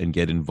communities and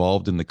get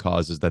involved in the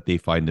causes that they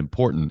find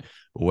important.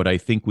 But what I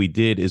think we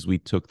did is we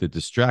took the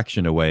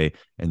distraction away.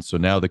 And so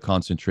now the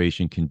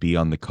concentration can be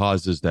on the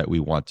causes that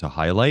we want to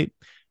highlight."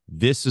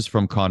 This is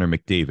from Connor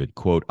McDavid.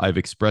 Quote, "I've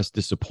expressed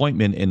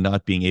disappointment in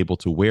not being able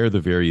to wear the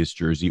various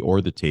jersey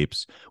or the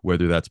tapes,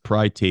 whether that's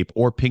Pride tape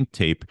or pink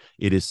tape.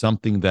 It is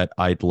something that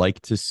I'd like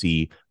to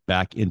see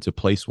back into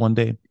place one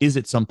day." Is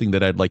it something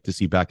that I'd like to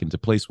see back into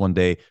place one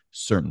day?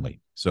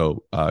 Certainly.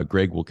 So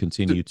Greg will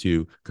continue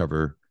to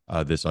cover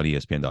this on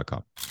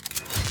ESPN.com.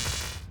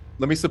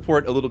 Let me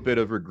support a little bit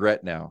of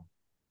regret now.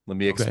 Let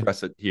me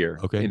express it here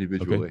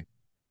individually. Okay.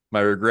 My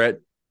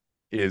regret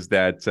is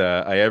that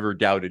I ever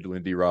doubted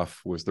Lindy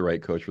Ruff was the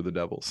right coach for the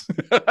Devils.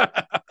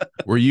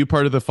 Were you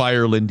part of the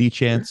Fire Lindy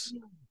chants?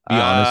 Be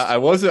honest. I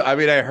wasn't. I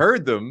mean, I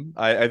heard them.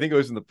 I think it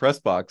was in the press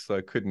box, so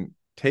I couldn't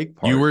take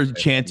part. You were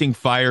chanting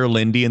Fire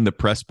Lindy in the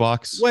press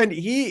box? When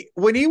he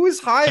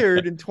was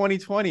hired in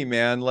 2020,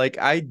 man, like,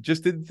 I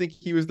just didn't think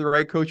he was the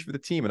right coach for the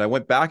team. And I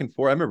went back and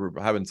forth. I remember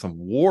having some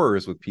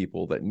wars with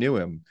people that knew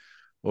him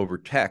over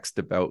text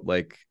about,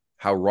 like,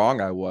 how wrong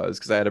I was,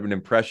 because I had an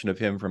impression of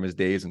him from his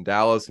days in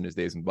Dallas and his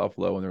days in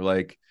Buffalo. And they're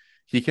like,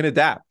 he can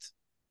adapt.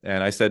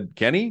 And I said,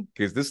 Kenny,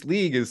 because this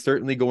league is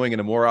certainly going in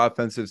a more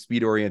offensive,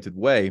 speed-oriented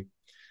way.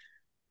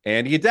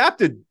 And he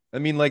adapted. I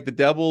mean, like, the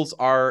Devils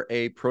are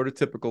a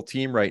prototypical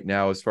team right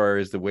now as far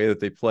as the way that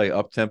they play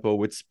up-tempo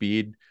with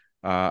speed.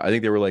 I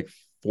think they were like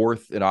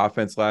 4th in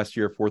offense last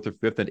year, 4th or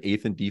 5th, and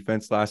 8th in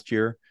defense last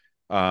year.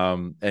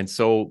 And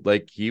so,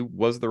 like, he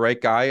was the right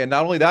guy. And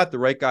not only that, the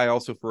right guy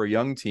also for a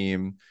young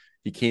team.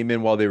 He came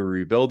in while they were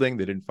rebuilding.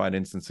 They didn't find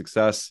instant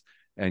success.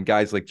 And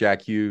guys like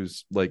Jack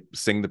Hughes, like,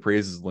 sing the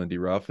praises of Lindy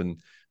Ruff. And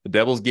the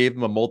Devils gave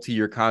him a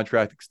multi-year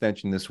contract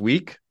extension this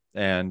week.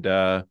 And,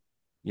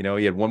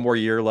 he had one more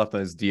year left on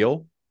his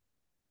deal.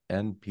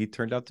 And he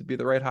turned out to be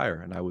the right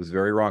hire. And I was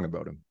very wrong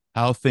about him.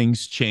 How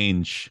things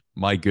change.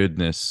 My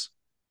goodness.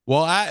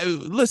 Well,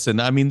 listen,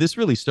 I mean, this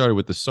really started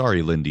with the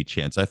Sorry Lindy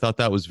chants. I thought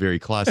that was very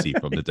classy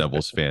from the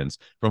Devils fans.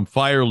 From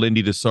Fire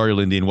Lindy to Sorry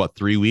Lindy in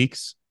 3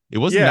 weeks? It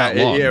wasn't that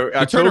long. Yeah,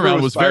 the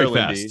turnaround was very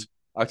fast.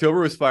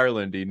 October was Fire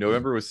Lindy.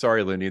 November was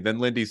Sorry Lindy. Then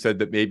Lindy said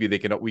that maybe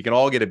we can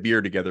all get a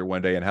beer together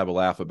one day and have a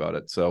laugh about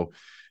it. So,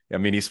 I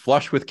mean, he's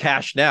flush with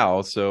cash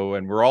now. So,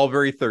 and we're all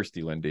very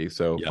thirsty, Lindy.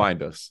 So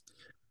find us.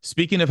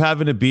 Speaking of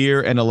having a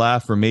beer and a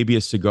laugh, or maybe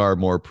a cigar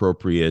more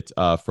appropriate,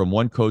 from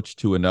one coach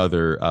to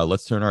another,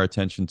 let's turn our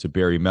attention to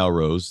Barry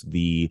Melrose.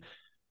 The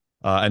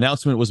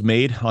announcement was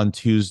made on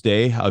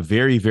Tuesday,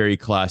 very, very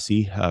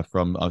classy,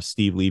 from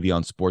Steve Levy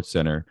on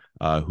SportsCenter,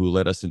 who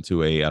led us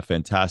into a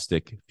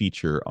fantastic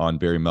feature on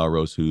Barry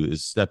Melrose, who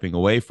is stepping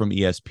away from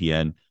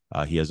ESPN.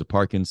 He has a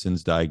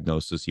Parkinson's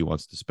diagnosis. He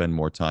wants to spend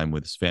more time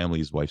with his family,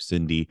 his wife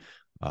Cindy,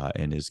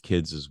 and his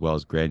kids as well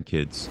as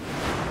grandkids.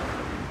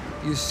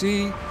 You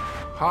see,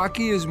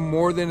 hockey is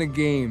more than a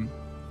game.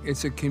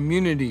 It's a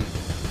community, a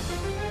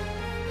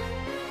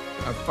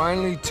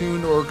finely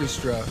tuned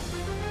orchestra.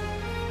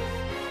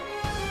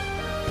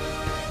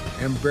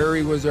 And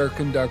Barry was our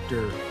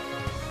conductor.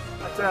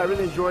 I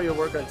really enjoy your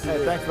work on TV.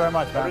 Hey, thanks very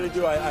much, man. I really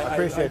do. I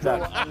appreciate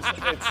that.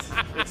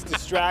 It's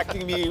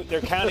distracting me. They're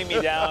counting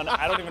me down.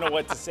 I don't even know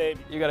what to say.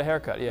 You got a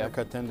haircut, yeah.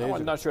 Haircut 10 days.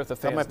 I'm not sure if the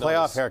fans Got my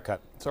playoff noticed.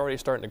 haircut. It's already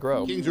starting to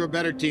grow. Kings were a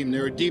better team. They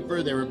were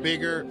deeper. They were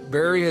bigger.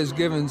 Barry has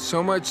given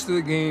so much to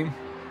the game.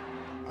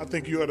 I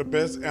think you are the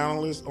best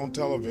analyst on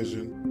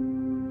television.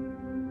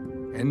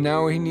 And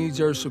now he needs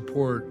our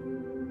support.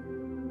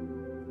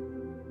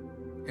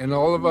 And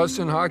all of us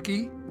in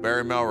hockey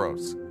Barry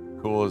Melrose,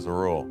 cool as a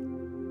rule,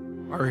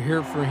 are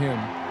here for him.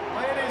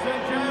 Ladies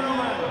and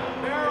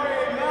gentlemen,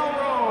 Barry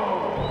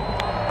Melrose.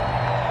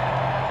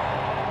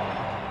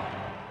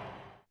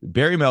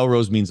 Barry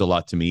Melrose means a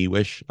lot to me,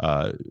 Wish.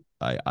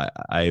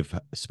 I've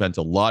spent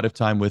a lot of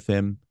time with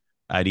him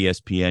at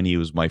ESPN. He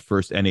was my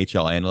first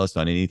NHL analyst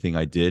on anything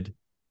I did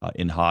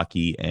in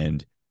hockey,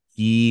 and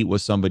he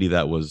was somebody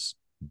that was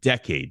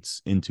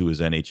decades into his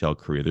NHL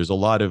career. There's a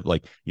lot of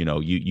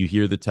you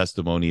hear the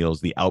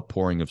testimonials, the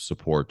outpouring of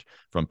support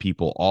from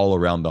people all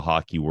around the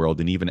hockey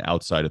world and even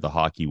outside of the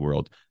hockey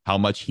world, how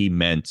much he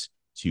meant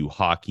to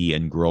hockey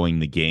and growing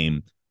the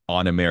game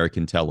on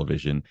American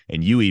television.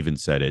 And you even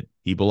said it.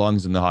 He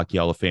belongs in the Hockey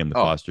Hall of Fame, the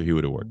Foster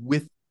Hewitt Award.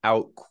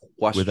 Without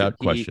question. Without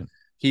question.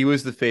 He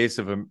was the face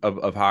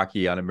of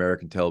hockey on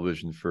American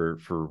television for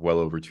well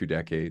over 2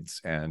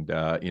 decades. And,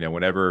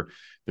 whenever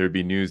there'd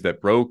be news that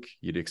broke,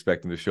 you'd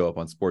expect him to show up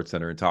on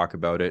SportsCenter and talk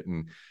about it.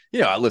 And,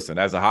 listen,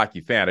 as a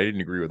hockey fan, I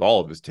didn't agree with all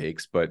of his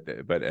takes, but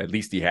at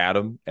least he had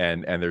them.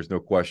 And there's no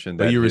question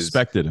that you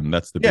respected him.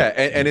 That's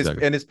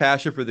the his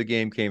passion for the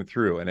game came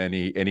through. And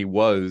he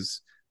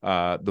was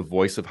the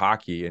voice of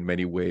hockey in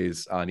many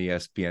ways on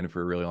ESPN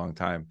for a really long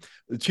time.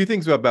 The 2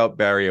 things about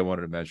Barry I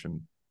wanted to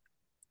mention.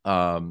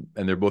 And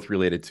they're both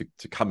related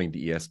to coming to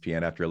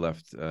ESPN after I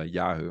left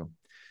Yahoo.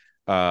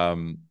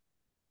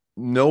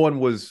 No one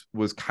was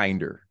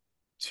kinder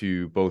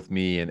to both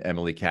me and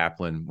Emily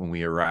Kaplan when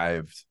we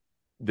arrived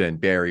than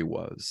Barry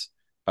was.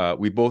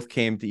 We both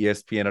came to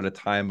ESPN at a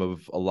time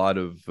of a lot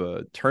of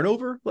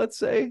turnover, let's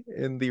say,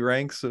 in the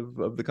ranks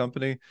of the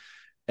company.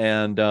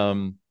 And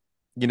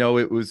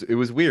it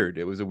was weird.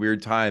 It was a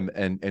weird time.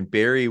 And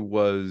Barry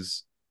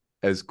was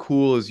as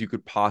cool as you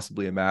could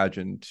possibly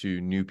imagine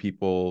to new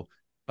people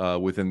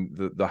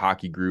within the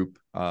hockey group,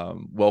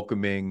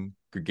 welcoming,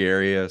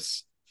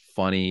 gregarious,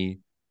 funny,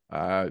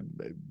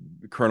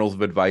 kernels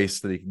of advice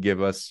that he could give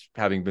us,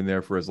 having been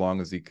there for as long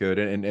as he could.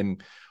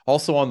 And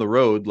also on the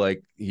road,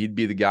 like, he'd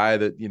be the guy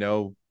that,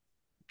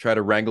 try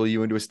to wrangle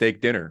you into a steak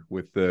dinner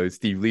with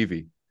Steve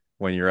Levy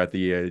when you're at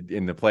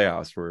in the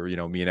playoffs, where,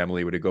 me and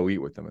Emily would go eat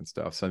with them and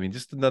stuff. So, I mean,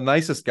 just the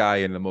nicest guy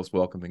and the most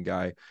welcoming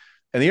guy.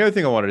 And the other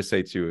thing I wanted to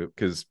say too,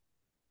 because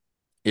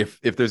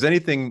if there's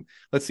anything,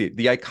 let's see,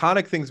 the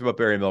iconic things about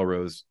Barry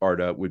Melrose,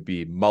 Arda, would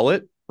be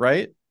mullet,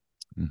 right?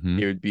 Mm-hmm.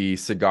 It would be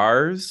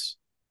cigars,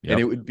 yep.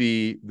 And it would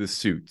be the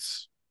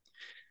suits.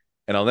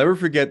 And I'll never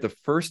forget the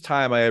first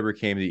time I ever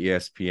came to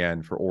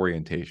ESPN for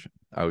orientation.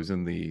 I was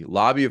in the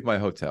lobby of my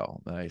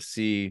hotel, and I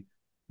see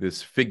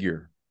this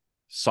figure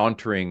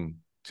sauntering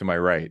to my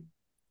right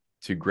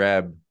to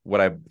grab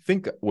what I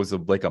think was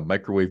like a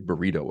microwave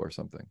burrito or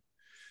something.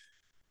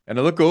 And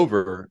I look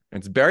over,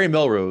 and it's Barry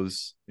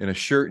Melrose in a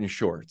shirt and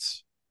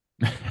shorts.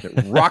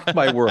 It rocked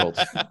my world.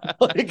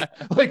 like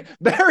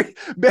Barry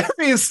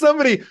is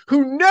somebody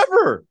who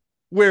never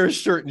wears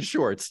shirt and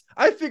shorts.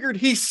 I figured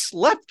he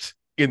slept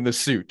in the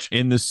suit.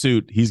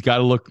 He's got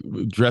to look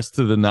dressed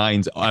to the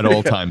nines at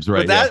all times,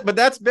 right? But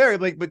that's Barry.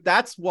 But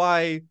that's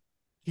why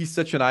he's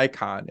such an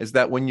icon, is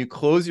that when you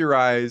close your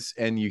eyes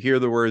and you hear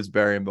the words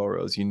Barry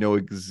Melrose, you know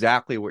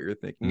exactly what you're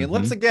thinking. Mm-hmm. And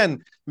once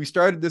again, we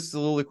started this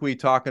soliloquy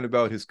talking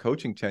about his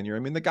coaching tenure. I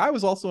mean, the guy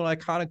was also an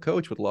iconic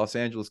coach with Los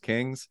Angeles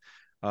Kings,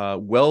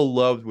 well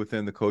loved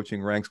within the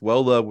coaching ranks,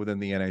 well loved within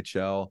the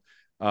NHL.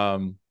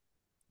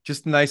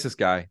 Just the nicest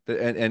guy.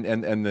 And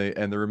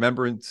the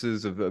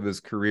remembrances of his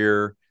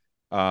career,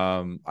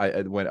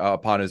 when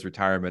upon his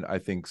retirement, I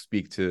think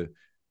speak to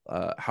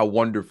how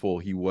wonderful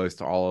he was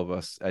to all of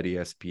us at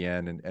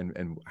ESPN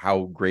and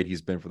how great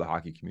he's been for the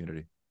hockey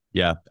community.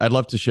 Yeah, I'd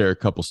love to share a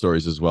couple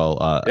stories as well.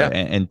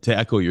 And to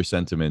echo your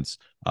sentiments,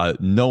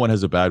 no one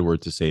has a bad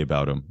word to say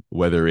about him,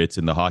 whether it's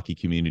in the hockey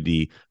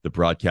community, the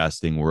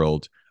broadcasting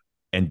world,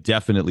 and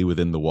definitely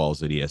within the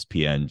walls at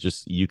ESPN.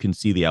 Just you can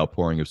see the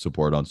outpouring of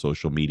support on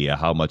social media,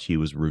 how much he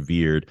was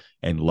revered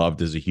and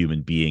loved as a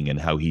human being and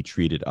how he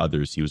treated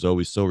others. He was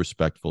always so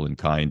respectful and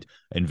kind,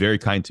 and very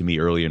kind to me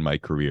early in my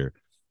career.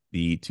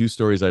 The two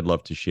stories I'd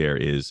love to share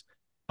is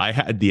I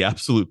had the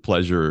absolute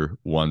pleasure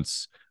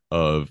once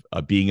of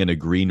being in a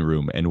green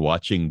room and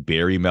watching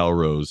Barry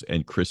Melrose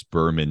and Chris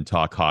Berman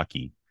talk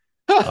hockey.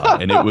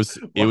 And it was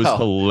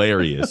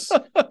hilarious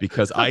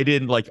because I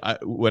didn't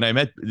when I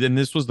met, then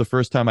this was the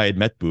first time I had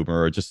met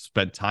Boomer or just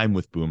spent time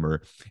with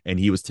Boomer. And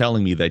he was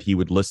telling me that he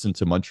would listen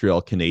to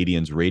Montreal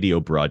Canadiens radio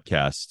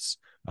broadcasts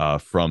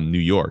from New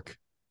York.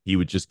 He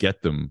would just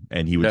get them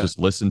and he would just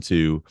listen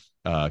to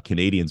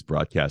Canadiens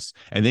broadcasts.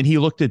 And then he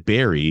looked at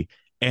Barry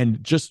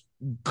and just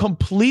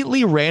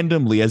completely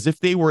randomly, as if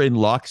they were in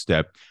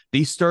lockstep,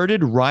 they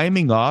started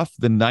rhyming off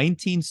the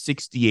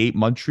 1968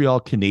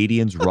 Montreal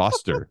Canadiens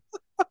roster.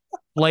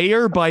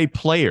 Player by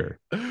player.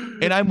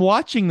 And I'm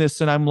watching this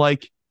and I'm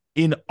like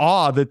in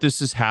awe that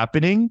this is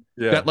happening,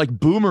 that like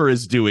Boomer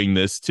is doing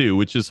this too,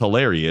 which is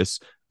hilarious,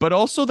 but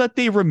also that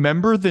they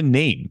remember the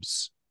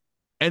names.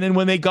 And then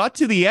when they got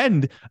to the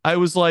end, I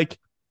was like,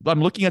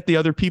 I'm looking at the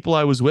other people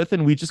I was with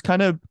and we just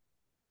kind of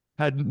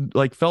had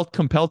like felt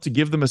compelled to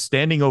give them a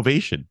standing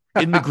ovation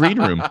in the green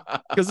room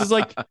because it's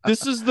like,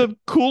 this is the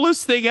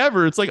coolest thing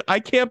ever. It's like, I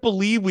can't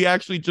believe we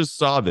actually just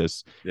saw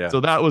this. So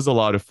that was a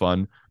lot of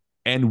fun.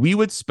 And we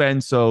would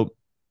spend,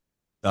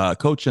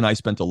 Coach and I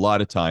spent a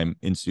lot of time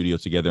in studio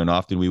together, and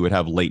often we would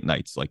have late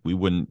nights. Like we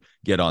wouldn't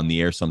get on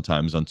the air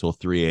sometimes until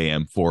 3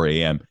 a.m., 4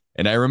 a.m.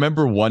 And I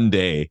remember one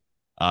day,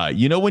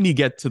 when you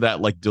get to that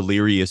like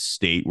delirious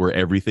state where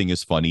everything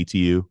is funny to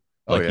you,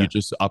 like you're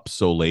just up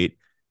so late.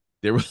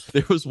 There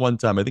was one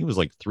time, I think it was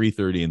like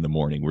 3:30 in the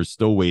morning. We're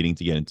still waiting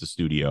to get into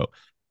studio.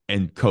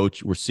 And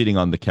Coach, we're sitting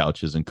on the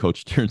couches, and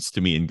Coach turns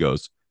to me and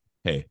goes,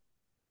 "Hey,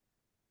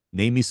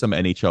 name me some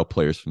NHL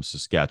players from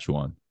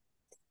Saskatchewan."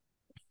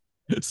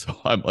 So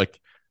I'm like,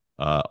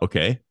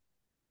 okay.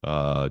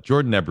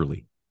 Jordan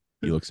Eberle.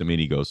 He looks at me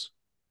and he goes,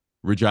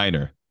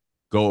 "Regina,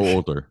 go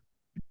older."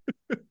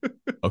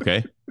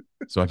 Okay.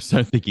 So I'm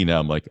starting thinking now,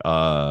 I'm like,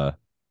 Ron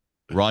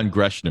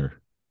Greshner.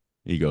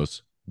 He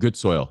goes, "Good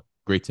soil,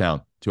 great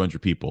town,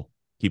 200 people.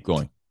 Keep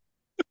going."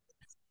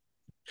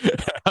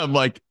 I'm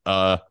like,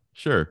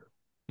 sure.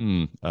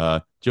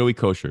 Joey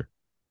Kosher.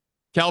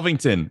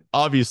 Calvington,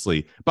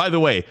 obviously. By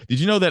the way, did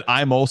you know that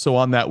I'm also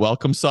on that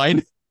welcome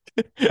sign?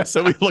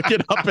 So we look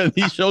it up and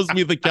he shows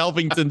me the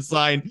Calvington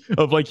sign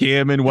of like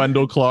him and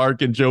Wendell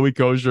Clark and Joey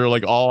Kosher,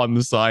 like all on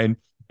the sign.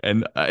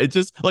 And it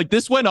just like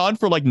this went on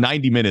for like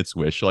 90 minutes,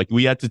 Wish. Like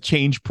we had to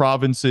change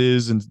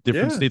provinces and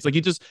different states. Like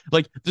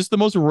just the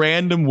most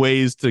random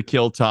ways to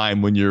kill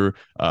time when you're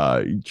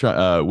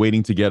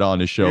waiting to get on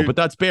a show. But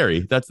that's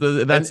Barry. That's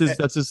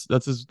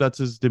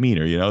his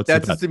demeanor, you know.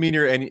 That's his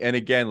demeanor. And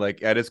again,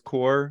 like at his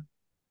core,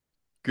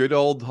 good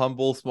old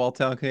humble small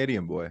town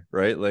Canadian boy,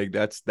 right? Like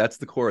that's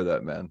the core of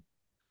that man.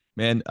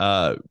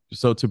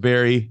 So to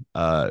Barry,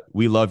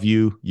 we love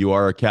you. You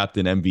are a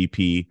captain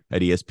MVP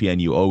at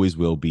ESPN. You always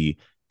will be.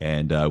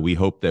 And we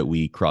hope that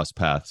we cross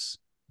paths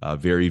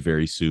very,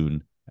 very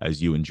soon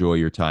as you enjoy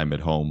your time at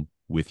home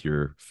with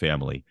your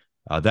family.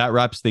 That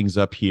wraps things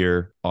up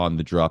here on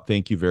The Drop.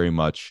 Thank you very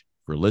much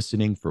for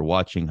listening, for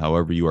watching,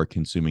 however you are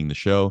consuming the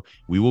show.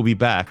 We will be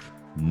back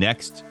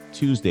next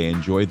Tuesday.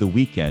 Enjoy the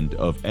weekend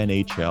of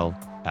NHL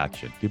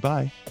action.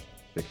 Goodbye.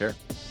 Take care.